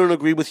 Maybe they don't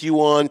agree with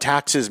you on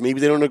taxes.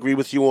 Maybe they don't agree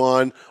with you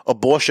on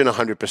abortion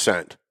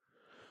 100%.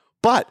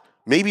 But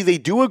maybe they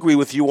do agree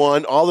with you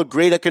on all the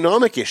great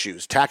economic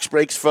issues, tax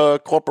breaks for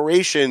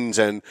corporations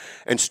and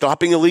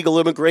stopping illegal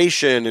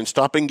immigration and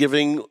stopping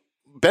giving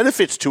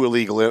benefits to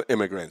illegal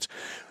immigrants.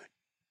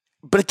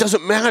 But it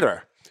doesn't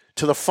matter.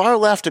 To the far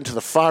left and to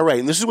the far right,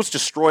 and this is what's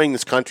destroying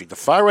this country. The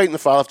far right and the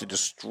far left are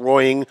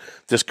destroying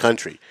this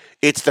country.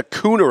 It's the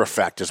Cooner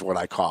effect is what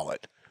I call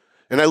it.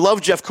 And I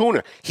love Jeff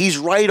Cooner. He's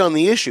right on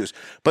the issues.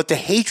 But the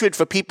hatred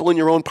for people in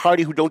your own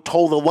party who don't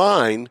toe the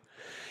line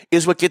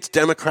is what gets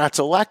Democrats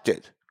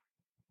elected.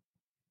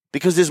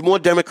 Because there's more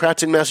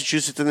Democrats in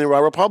Massachusetts than there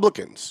are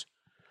Republicans.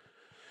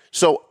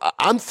 So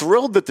I'm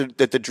thrilled that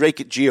the Drake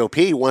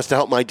GOP wants to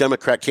help my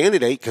Democrat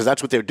candidate, because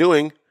that's what they're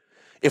doing.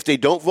 If they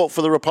don't vote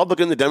for the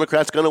Republican, the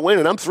Democrat's going to win,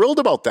 and I'm thrilled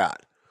about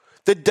that.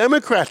 The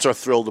Democrats are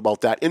thrilled about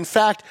that. In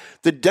fact,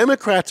 the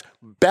Democrats'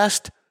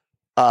 best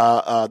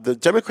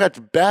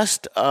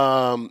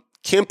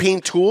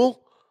campaign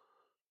tool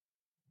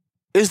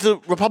is the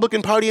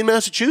Republican Party in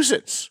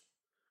Massachusetts.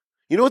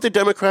 You know what the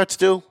Democrats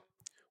do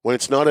when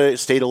it's not a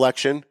state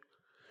election?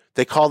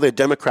 They call their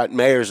Democrat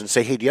mayors and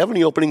say, hey, do you have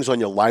any openings on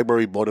your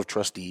library board of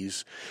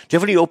trustees? Do you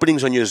have any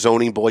openings on your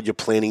zoning board, your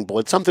planning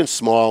board, something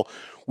small?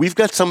 We've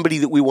got somebody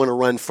that we want to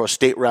run for a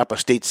state rep, a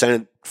state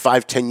senate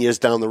 5-10 years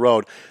down the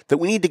road that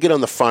we need to get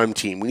on the farm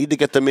team. We need to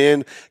get them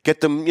in, get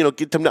them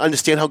to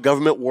understand how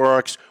government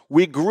works.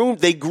 They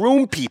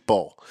groom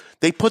people.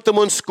 They put them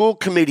on school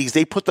committees.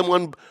 They put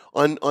them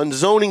on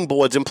zoning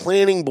boards and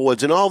planning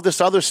boards and all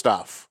this other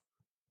stuff.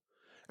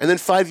 And then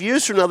 5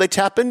 years from now, they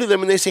tap into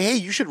them and they say, hey,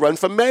 you should run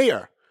for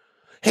mayor.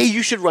 Hey,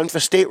 you should run for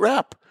state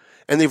rep.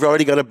 And they've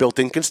already got a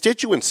built-in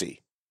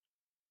constituency.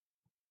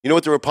 You know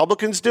what the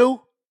Republicans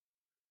do?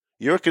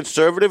 You're a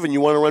conservative and you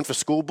want to run for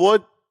school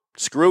board?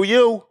 Screw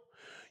you.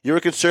 You're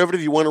a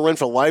conservative, you want to run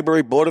for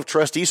library board of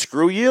trustees?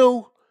 Screw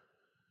you.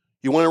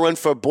 You want to run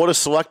for board of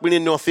selectmen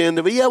in North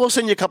Andover? Yeah, we'll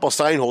send you a couple of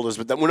sign holders,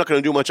 but we're not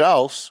going to do much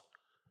else.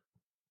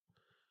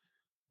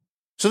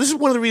 So this is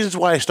one of the reasons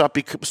why I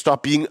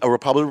stopped being a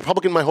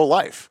Republican my whole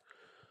life.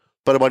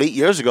 But about 6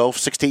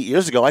 to 8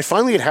 years ago, I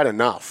finally had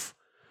enough.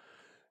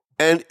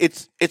 And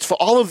it's for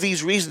all of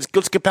these reasons.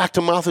 Let's get back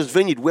to Martha's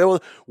Vineyard.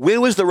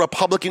 Where was the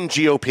Republican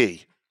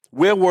GOP?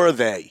 Where were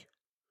they?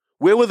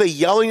 Where were they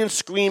yelling and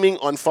screaming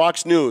on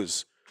Fox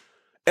News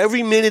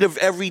every minute of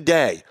every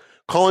day,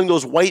 calling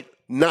those white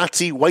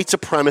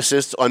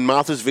supremacists on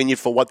Martha's Vineyard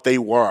for what they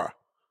were?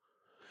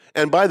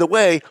 And by the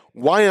way,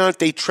 why aren't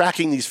they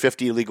tracking these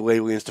 50 illegal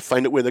aliens to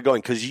find out where they're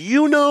going? Because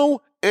you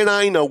know and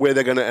I know where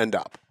they're going to end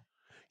up.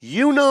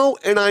 You know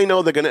and I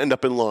know they're going to end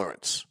up in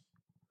Lawrence.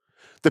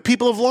 The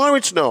people of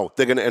Lawrence know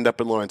they're going to end up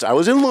in Lawrence. I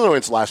was in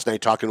Lawrence last night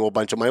talking to a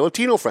bunch of my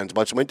Latino friends, a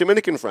bunch of my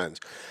Dominican friends.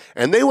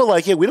 And they were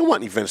like, yeah, we don't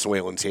want any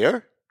Venezuelans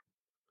here.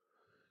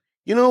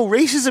 You know,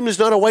 racism is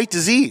not a white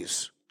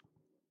disease.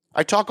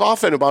 I talk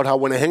often about how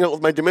when I hang out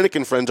with my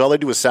Dominican friends, all they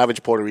do is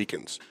savage Puerto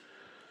Ricans.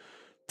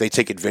 They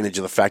take advantage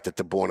of the fact that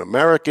they're born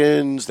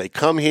Americans. They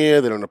come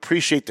here. They don't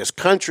appreciate this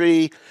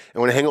country.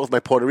 And when I hang out with my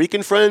Puerto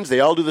Rican friends,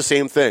 they all do the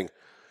same thing.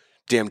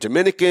 Damn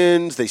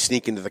Dominicans. They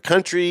sneak into the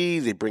country.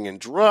 They bring in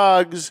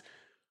drugs.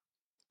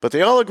 But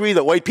they all agree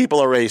that white people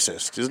are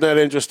racist. Isn't that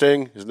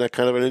interesting? Isn't that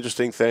kind of an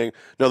interesting thing?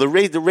 No, the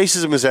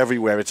racism is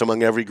everywhere. It's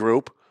among every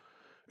group.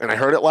 And I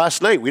heard it last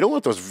night. We don't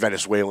want those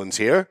Venezuelans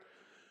here.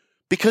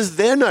 Because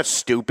they're not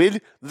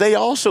stupid. They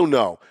also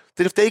know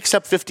that if they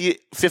accept 50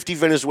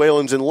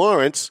 Venezuelans in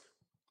Lawrence,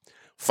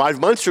 5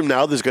 months from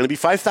now, there's going to be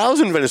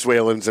 5,000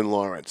 Venezuelans in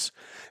Lawrence.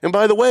 And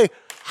by the way,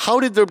 how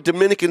did the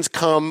Dominicans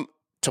come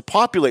to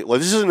populate? Well,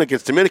 this isn't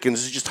against Dominicans.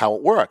 This is just how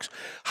it works.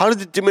 How did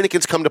the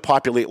Dominicans come to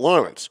populate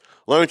Lawrence?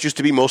 Lawrence used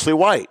to be mostly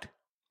white.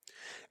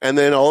 And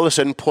then all of a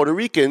sudden, Puerto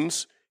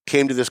Ricans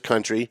came to this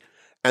country,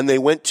 and they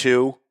went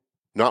to,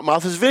 not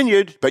Martha's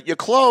Vineyard, but you're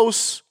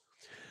close.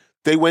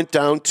 They went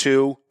down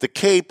to the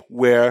Cape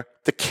where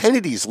the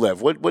Kennedys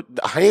live.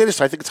 Hyannis?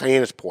 I think it's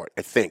Hyannisport,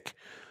 I think.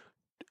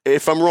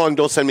 If I'm wrong,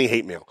 don't send me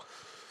hate mail.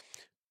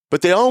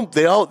 But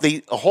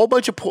a whole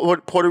bunch of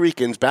Puerto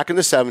Ricans back in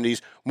the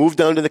 70s moved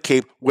down to the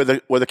Cape where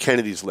the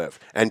Kennedys live.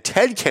 And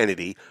Ted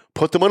Kennedy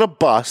put them on a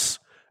bus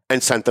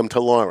and sent them to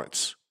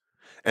Lawrence.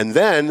 And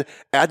then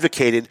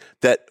advocated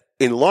that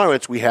in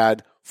Lawrence we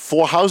had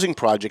 4 housing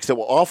projects that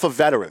were all for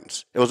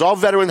veterans. It was all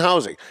veteran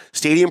housing.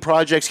 Stadium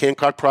projects,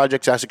 Hancock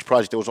projects, Essex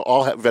projects, it was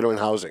all veteran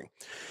housing.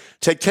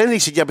 Ted Kennedy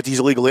said, yeah, but these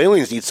illegal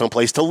aliens need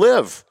someplace to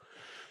live.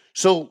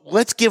 So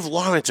let's give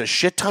Lawrence a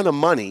shit ton of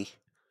money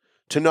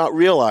to not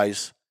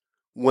realize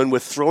when we're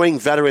throwing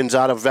veterans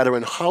out of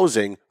veteran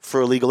housing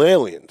for illegal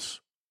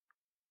aliens.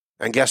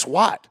 And guess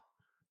what?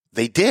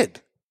 They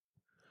did.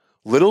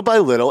 Little by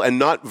little, and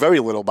not very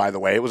little, by the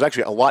way, it was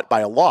actually a lot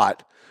by a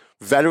lot,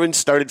 veterans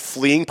started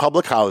fleeing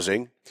public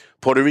housing.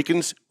 Puerto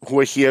Ricans who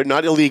were here,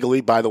 not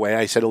illegally, by the way,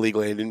 I said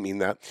illegally, I didn't mean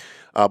that,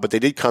 but they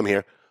did come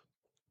here.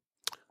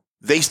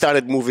 They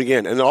started moving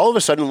in. And all of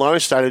a sudden,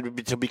 Lawrence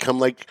started to become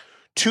like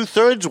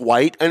 2/3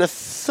 white and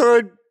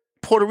 1/3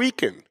 Puerto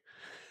Rican.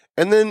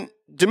 And then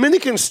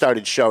Dominicans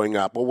started showing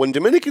up. Well, when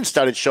Dominicans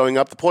started showing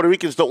up, the Puerto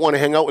Ricans don't want to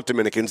hang out with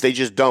Dominicans. They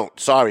just don't.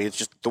 Sorry, it's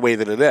just the way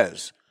that it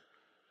is.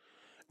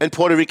 And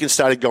Puerto Ricans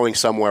started going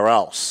somewhere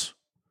else.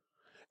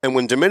 And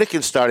when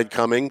Dominicans started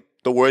coming,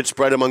 the word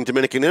spread among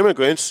Dominican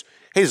immigrants,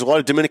 hey, there's a lot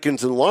of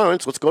Dominicans in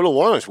Lawrence. Let's go to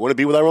Lawrence. We want to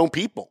be with our own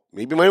people.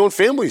 Maybe my own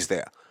family's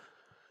there.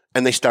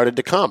 And they started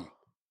to come.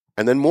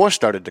 And then more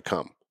started to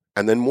come.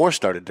 And then more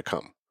started to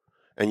come.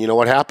 And you know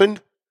what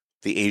happened?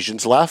 The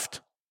Asians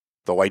left.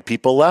 The white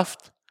people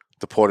left.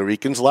 The Puerto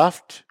Ricans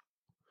left.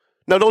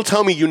 Now, don't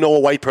tell me you know a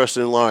white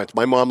person in Lawrence.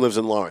 My mom lives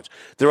in Lawrence.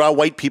 There are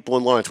white people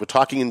in Lawrence. We're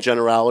talking in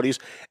generalities.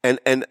 And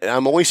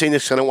I'm only saying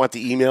this because I don't want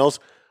the emails.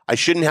 I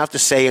shouldn't have to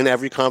say in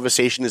every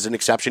conversation is an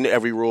exception to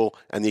every rule,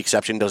 and the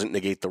exception doesn't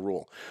negate the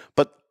rule.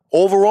 But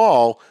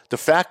overall, the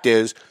fact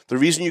is, the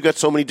reason you got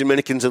so many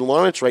Dominicans in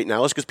Lawrence right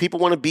now is because people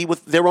want to be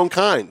with their own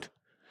kind.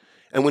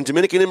 And when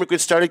Dominican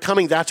immigrants started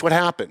coming, that's what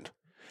happened.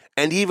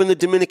 And even the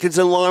Dominicans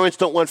in Lawrence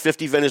don't want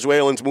 50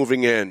 Venezuelans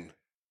moving in.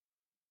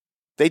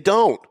 They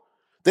don't.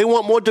 They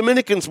want more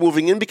Dominicans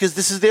moving in because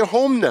this is their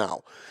home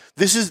now.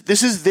 This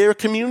is their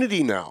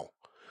community now.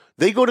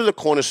 They go to the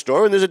corner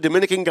store and there's a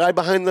Dominican guy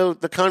behind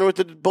the counter at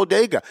the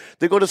bodega.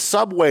 They go to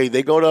Subway.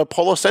 They go to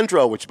Polo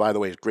Centro, which, by the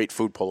way, is great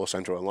food, Polo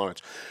Centro in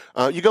Lawrence.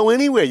 You go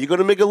anywhere. You go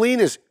to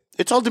Miguelina's.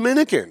 It's all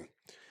Dominican.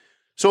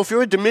 So if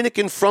you're a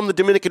Dominican from the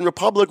Dominican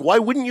Republic, why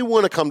wouldn't you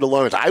want to come to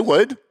Lawrence? I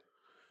would.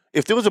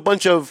 If there was a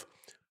bunch of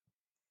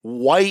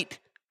white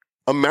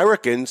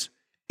Americans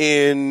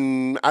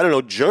in, I don't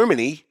know,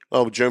 Germany.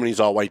 Oh, Germany's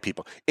all white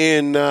people.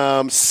 In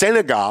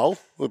Senegal,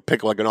 we'll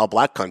pick like an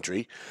all-black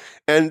country,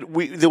 and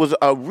there was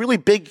a really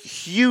big,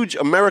 huge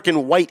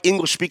American white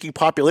English-speaking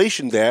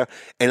population there,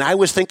 and I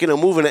was thinking of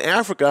moving to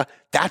Africa.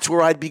 That's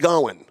where I'd be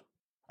going.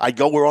 I'd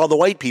go where all the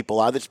white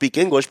people are that speak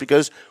English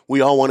because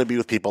we all want to be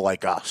with people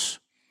like us.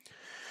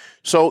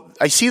 So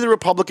I see the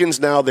Republicans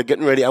now, they're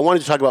getting ready. I wanted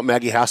to talk about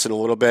Maggie Hassan a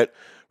little bit.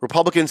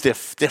 Republicans, they're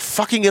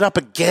fucking it up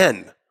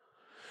again.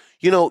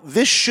 You know,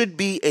 this should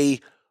be a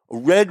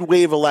red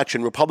wave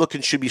election.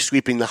 Republicans should be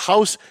sweeping the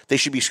House, they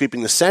should be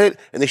sweeping the Senate,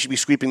 and they should be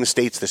sweeping the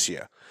states this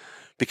year.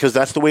 Because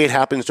that's the way it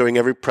happens during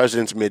every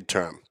president's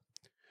midterm.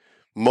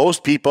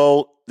 Most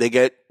people, they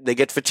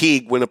get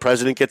fatigued when a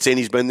president gets in,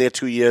 he's been there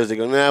 2 years, they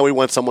go, nah, we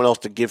want someone else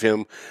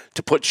to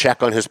put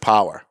check on his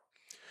power.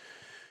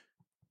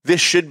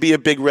 This should be a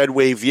big red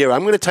wave year.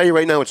 I'm going to tell you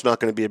right now, it's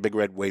not going to be a big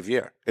red wave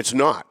year. It's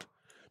not.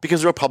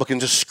 Because the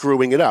Republicans are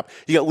screwing it up.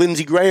 You got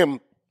Lindsey Graham,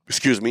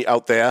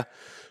 out there,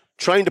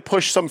 trying to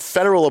push some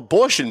federal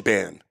abortion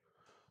ban.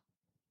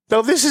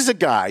 Now, this is a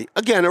guy,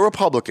 again, a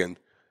Republican,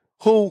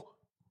 who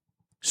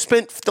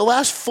spent the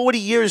last 40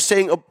 years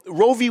saying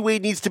Roe v.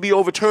 Wade needs to be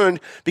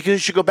overturned because it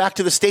should go back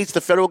to the states. The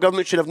federal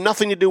government should have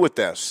nothing to do with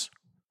this.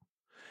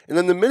 And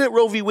then the minute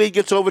Roe v. Wade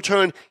gets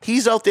overturned,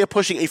 he's out there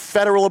pushing a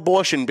federal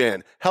abortion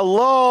ban.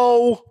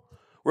 Hello?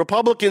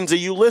 Republicans, are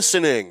you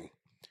listening?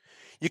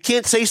 You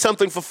can't say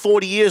something for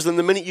 40 years, and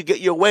the minute you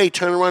get your way,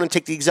 turn around and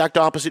take the exact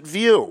opposite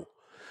view.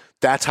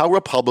 That's how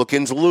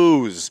Republicans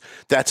lose.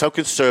 That's how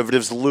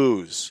conservatives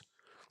lose.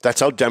 That's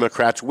how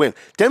Democrats win.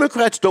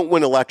 Democrats don't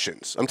win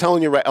elections. I'm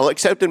telling you right,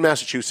 except in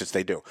Massachusetts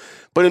they do.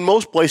 But in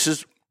most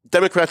places,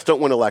 Democrats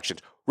don't win elections.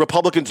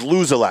 Republicans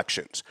lose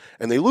elections.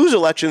 And they lose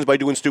elections by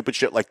doing stupid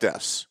shit like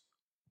this.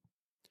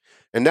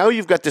 And now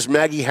you've got this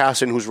Maggie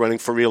Hassan who's running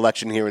for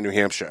re-election here in New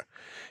Hampshire.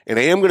 And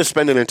I am going to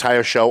spend an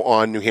entire show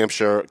on New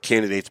Hampshire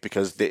candidates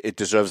because it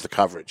deserves the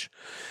coverage.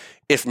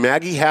 If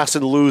Maggie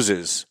Hassan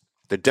loses,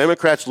 the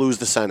Democrats lose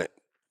the Senate.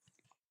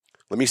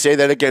 Let me say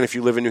that again if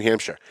you live in New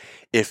Hampshire.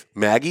 If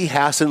Maggie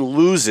Hassan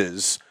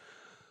loses,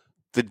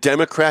 the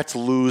Democrats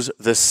lose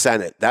the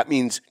Senate. That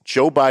means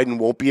Joe Biden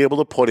won't be able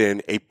to put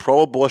in a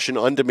pro-abortion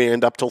on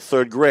demand up till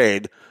third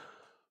grade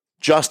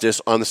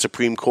justice on the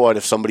Supreme Court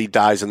if somebody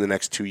dies in the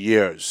next 2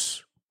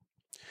 years.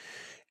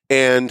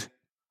 And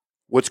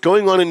what's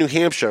going on in New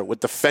Hampshire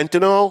with the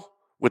fentanyl,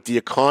 with the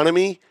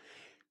economy,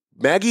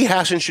 Maggie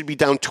Hassan should be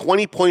down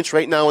 20 points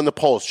right now in the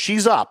polls.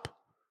 She's up.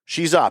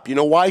 She's up. You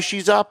know why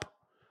she's up?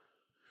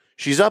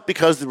 She's up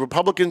because the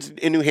Republicans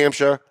in New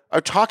Hampshire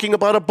are talking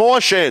about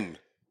abortion.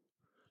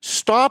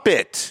 Stop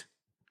it.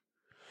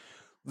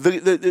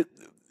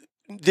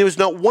 There's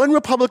not one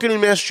Republican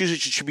in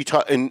Massachusetts that should be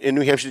in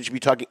New Hampshire that should be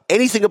talking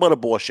anything about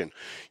abortion.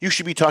 You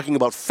should be talking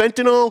about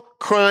fentanyl,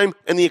 crime,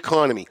 and the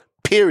economy.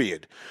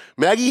 period.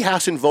 Maggie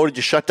Hassan voted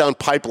to shut down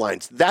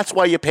pipelines. That's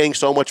why you're paying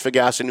so much for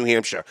gas in New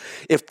Hampshire.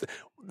 If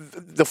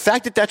the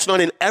fact that that's not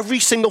in every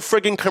single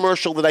friggin'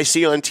 commercial that I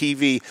see on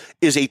TV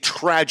is a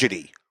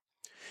tragedy.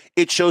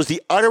 It shows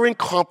the utter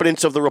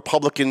incompetence of the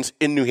Republicans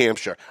in New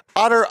Hampshire.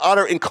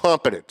 Utter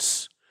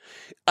incompetence.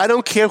 I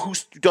don't care who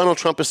Donald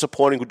Trump is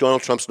supporting, who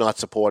Donald Trump's not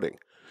supporting.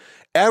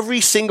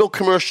 Every single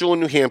commercial in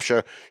New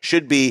Hampshire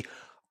should be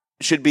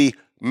should be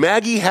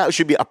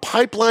a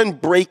pipeline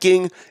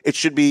breaking. It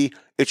should be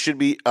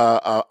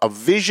a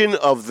vision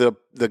of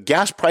the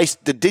gas price,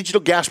 the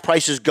digital gas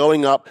prices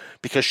going up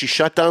because she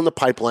shut down the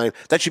pipeline.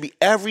 That should be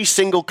every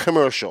single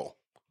commercial.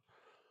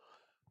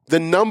 The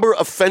number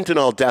of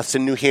fentanyl deaths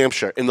in New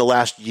Hampshire in the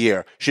last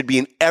year should be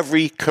in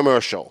every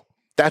commercial.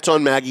 That's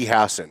on Maggie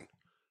Hassan.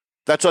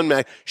 That's on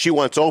Maggie. She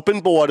wants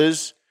open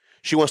borders.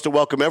 She wants to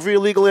welcome every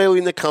illegal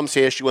alien that comes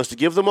here. She wants to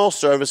give them all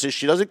services.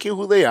 She doesn't care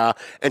who they are.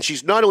 And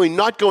she's not only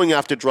not going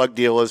after drug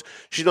dealers,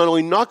 she's not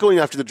only not going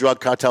after the drug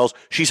cartels,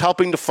 she's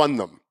helping to fund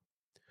them.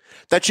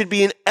 That should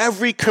be in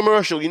every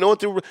commercial. You know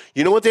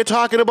what they're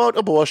talking about?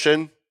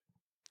 Abortion.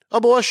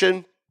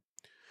 Abortion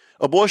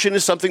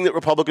is something that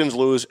Republicans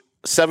lose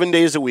 7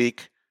 days a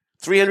week,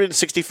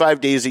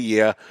 365 days a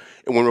year.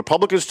 And when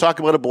Republicans talk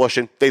about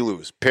abortion, they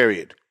lose,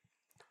 period.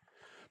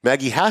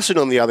 Maggie Hassan,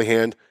 on the other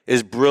hand,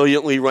 is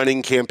brilliantly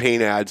running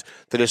campaign ads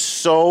that are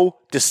so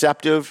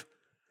deceptive.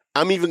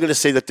 I'm even going to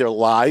say that they're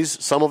lies,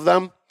 some of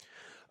them.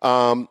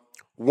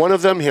 One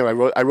of them, here,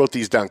 I wrote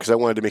these down because I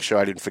wanted to make sure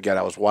I didn't forget.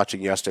 I was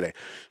watching yesterday.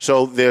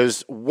 So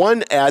there's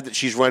one ad that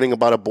she's running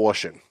about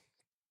abortion.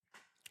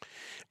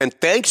 And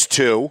thanks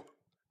to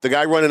the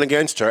guy running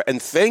against her,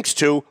 and thanks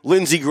to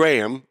Lindsey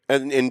Graham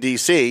in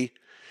D.C.,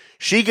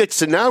 she gets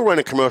to now run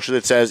a commercial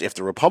that says if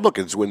the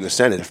Republicans win the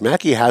Senate, if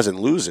Maggie Hassan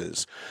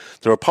loses,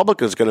 the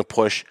Republicans are going to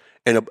push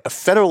a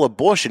federal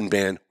abortion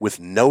ban with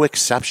no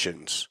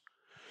exceptions.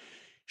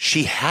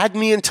 She had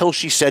me until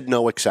she said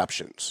no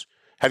exceptions.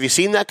 Have you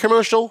seen that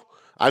commercial?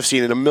 I've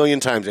seen it a million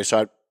times. I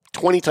saw it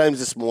 20 times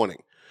this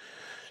morning.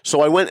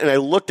 So I went and I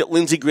looked at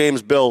Lindsey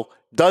Graham's bill.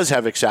 Does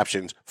have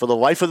exceptions for the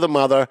life of the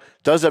mother,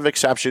 does have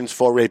exceptions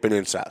for rape and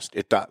incest.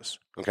 It does.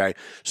 Okay.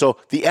 So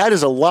the ad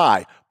is a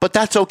lie, but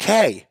that's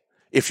okay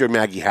if you're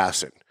Maggie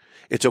Hassan.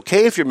 It's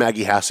okay if you're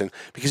Maggie Hassan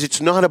because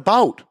it's not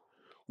about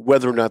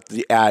whether or not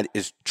the ad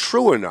is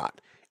true or not.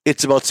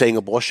 It's about saying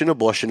abortion,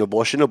 abortion,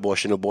 abortion,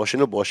 abortion,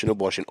 abortion, abortion,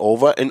 abortion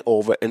over and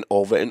over and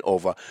over and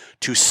over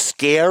to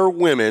scare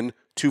women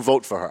to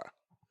vote for her.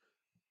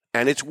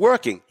 And it's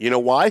working. You know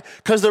why?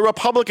 Because the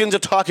Republicans are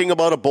talking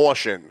about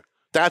abortion.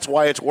 That's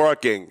why it's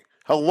working.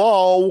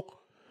 Hello?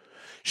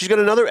 She's got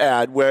another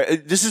ad where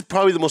this is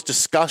probably the most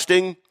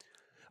disgusting.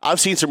 I've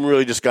seen some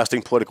really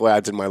disgusting political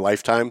ads in my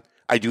lifetime.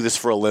 I do this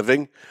for a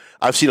living.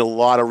 I've seen a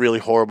lot of really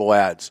horrible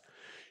ads.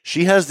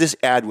 She has this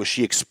ad where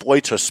she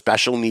exploits her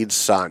special needs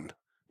son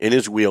in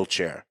his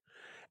wheelchair.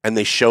 And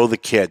they show the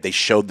kid. They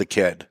showed the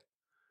kid.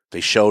 They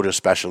showed her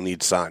special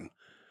needs son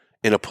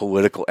in a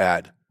political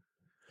ad.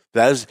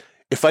 That is,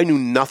 if I knew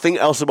nothing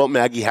else about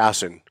Maggie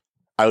Hassan,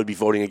 I would be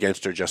voting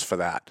against her just for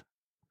that.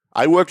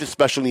 I worked with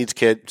special needs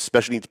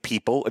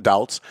people,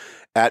 adults,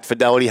 at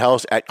Fidelity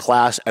House, at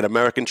Class, at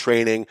American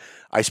Training.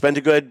 I spent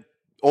a good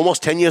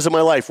almost 10 years of my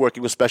life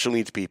working with special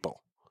needs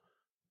people.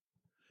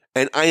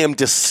 And I am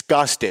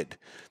disgusted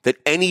that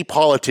any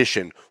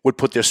politician would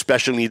put their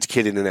special needs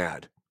kid in an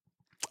ad,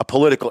 a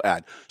political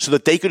ad, so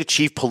that they could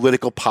achieve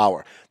political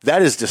power.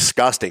 That is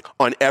disgusting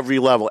on every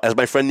level. As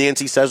my friend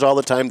Nancy says all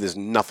the time, there's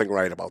nothing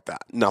right about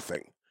that.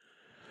 Nothing.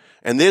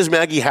 And there's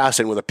Maggie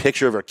Hassan with a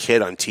picture of her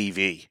kid on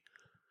TV.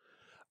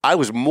 I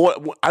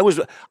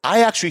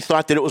actually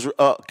thought that it was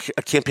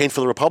a campaign for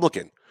the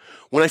Republican.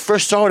 When I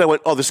first saw it, I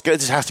went, oh, this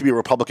has to be a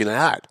Republican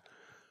ad.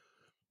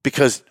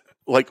 Because,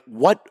 like,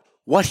 what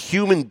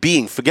human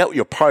being, forget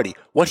your party,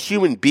 what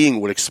human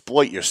being would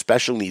exploit your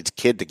special needs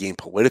kid to gain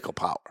political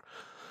power?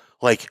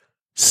 Like,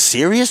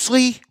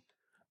 seriously?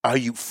 Are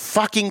you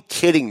fucking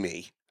kidding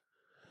me?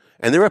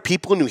 And there are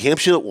people in New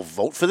Hampshire that will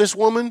vote for this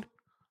woman?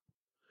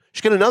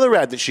 She's got another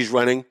ad that she's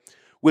running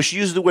where she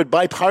uses the word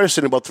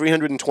bipartisan about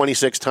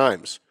 326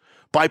 times.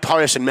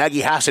 Bipartisan,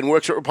 Maggie Hassan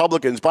works with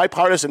Republicans.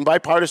 Bipartisan,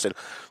 bipartisan.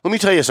 Let me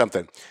tell you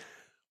something.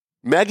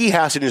 Maggie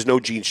Hassan is no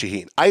Jeanne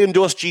Shaheen. I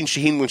endorsed Jeanne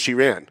Shaheen when she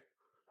ran.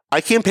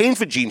 I campaigned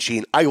for Jeanne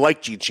Shaheen. I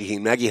like Jeanne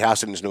Shaheen. Maggie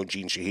Hassan is no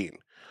Jeanne Shaheen.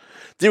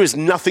 There is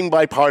nothing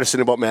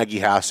bipartisan about Maggie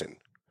Hassan.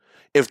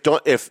 If Joe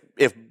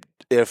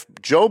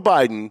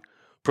Biden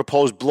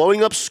proposed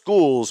blowing up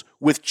schools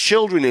with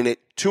children in it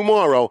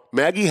tomorrow,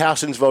 Maggie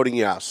Hassan's voting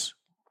yes.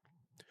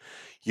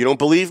 You don't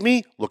believe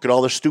me? Look at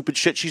all the stupid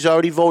shit she's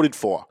already voted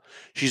for.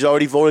 She's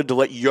already voted to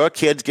let your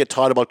kids get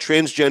taught about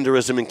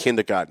transgenderism in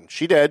kindergarten.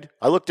 She did.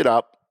 I looked it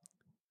up.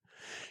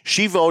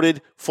 She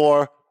voted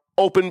for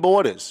open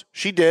borders.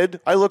 She did.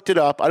 I looked it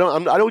up. I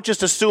don't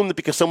just assume that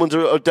because someone's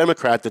a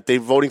Democrat that they're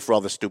voting for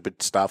all this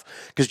stupid stuff.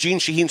 Because Jeanne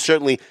Shaheen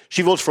certainly,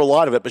 she votes for a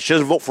lot of it, but she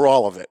doesn't vote for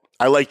all of it.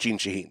 I like Jeanne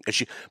Shaheen.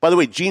 And by the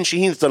way, Jeanne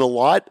Shaheen's done a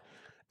lot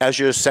as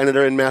your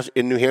senator in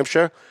New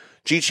Hampshire.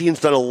 Jeanne Shaheen's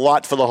done a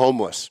lot for the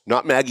homeless.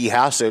 Not Maggie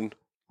Hassan.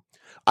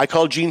 I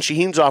call Gene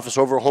Shaheen's office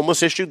over a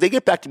homeless issue. They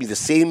get back to me the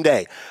same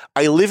day.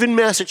 I live in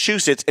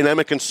Massachusetts, and I'm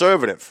a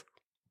conservative.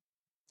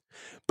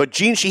 But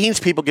Gene Shaheen's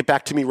people get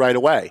back to me right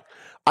away.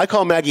 I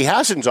call Maggie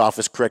Hassan's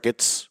office,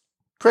 crickets.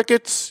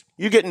 Crickets,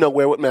 you get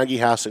nowhere with Maggie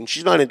Hassan.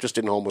 She's not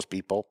interested in homeless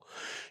people.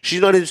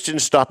 She's not interested in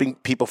stopping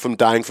people from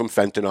dying from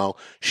fentanyl.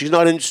 She's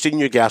not interested in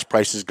your gas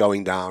prices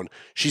going down.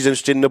 She's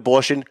interested in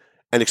abortion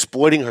and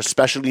exploiting her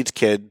special needs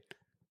kid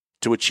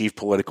to achieve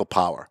political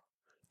power.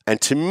 And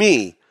to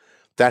me,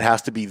 that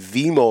has to be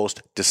the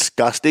most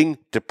disgusting,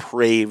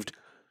 depraved,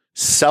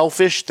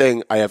 selfish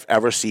thing I have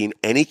ever seen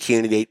any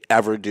candidate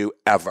ever do,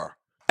 ever.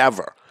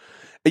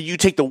 You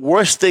take the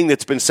worst thing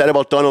that's been said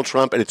about Donald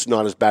Trump, and it's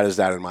not as bad as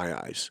that in my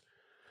eyes.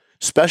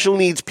 Special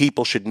needs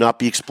people should not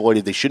be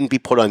exploited. They shouldn't be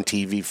put on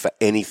TV for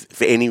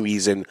any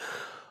reason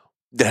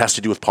that has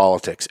to do with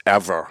politics,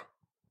 ever.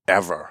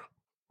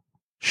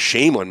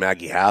 Shame on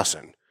Maggie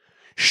Hassan.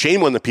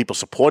 Shame on the people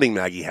supporting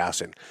Maggie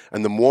Hassan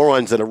and the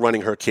morons that are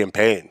running her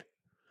campaign.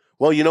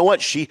 Well, you know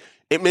what?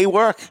 It may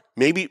work.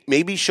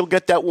 Maybe she'll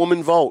get that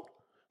woman vote.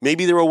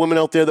 Maybe there are women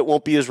out there that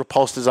won't be as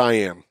repulsed as I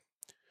am.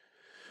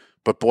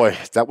 But boy,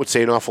 that would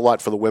say an awful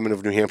lot for the women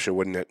of New Hampshire,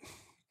 wouldn't it?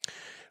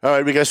 All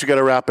right, I guess we got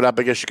to wrap it up.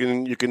 I guess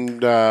you can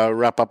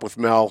wrap up with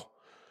Mel.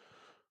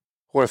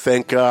 I want to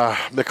thank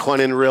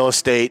McLennan Real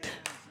Estate,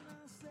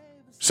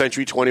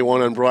 Century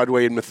 21 on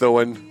Broadway in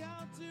Methuen.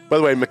 By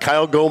the way,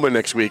 Mikhail Goldman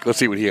next week. Let's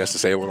see what he has to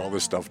say about all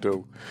this stuff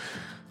too.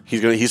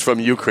 He's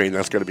from Ukraine.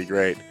 That's going to be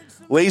great.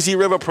 Lazy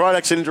River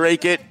Products in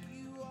Drake-It.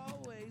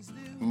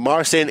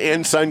 Marsan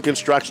and Son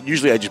Construction.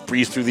 Usually I just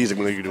breeze through these. I'm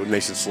going to do it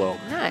nice and slow.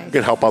 Nice. I'm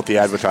going to help out the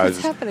advertisers.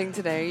 What's happening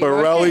today?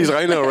 Borelli's,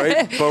 I know,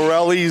 right?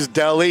 Borelli's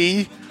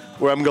Deli,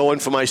 where I'm going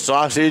for my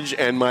sausage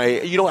and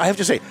my... I have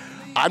to say,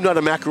 I'm not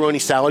a macaroni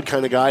salad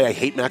kind of guy. I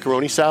hate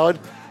macaroni salad.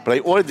 But I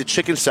ordered the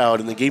chicken salad,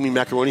 and they gave me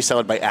macaroni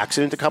salad by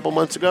accident a couple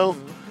months ago.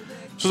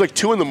 So it was like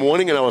 2 in the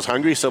morning, and I was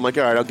hungry, so I'm like,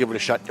 all right, I'll give it a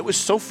shot. It was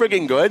so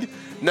friggin' good.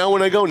 Now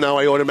when I go,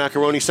 I order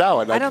macaroni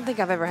salad. I don't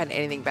think I've ever had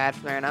anything bad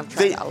from there, and I've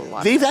tried a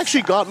lot. They've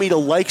actually got me to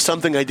like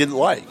something I didn't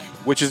like,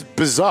 which is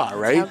bizarre,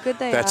 right? That's how good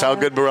they are. That's how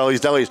good Borelli's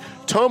Deli is.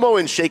 Tomo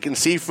and Shaken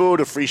Seafood,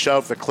 a free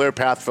shout for Clear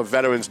Path for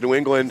Veterans New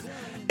England.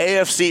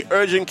 AFC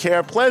Urgent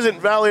Care, Pleasant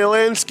Valley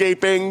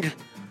Landscaping.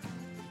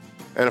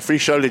 And a free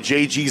shout to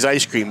JG's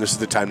Ice Cream. This is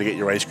the time to get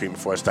your ice cream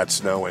before it starts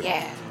snowing.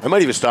 Yeah. I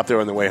might even stop there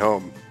on the way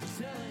home.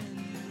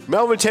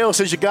 Melvin Taylor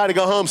says you got to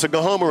go home, so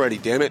go home already,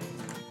 damn it.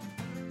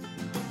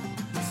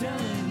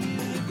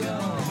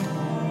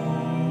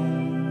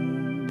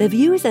 The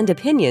views and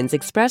opinions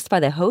expressed by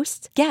the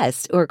hosts,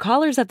 guests, or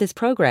callers of this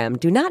program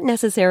do not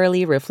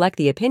necessarily reflect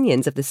the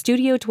opinions of the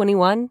Studio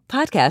 21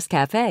 Podcast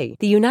Cafe,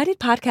 the United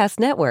Podcast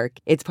Network,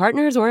 its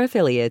partners, or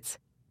affiliates.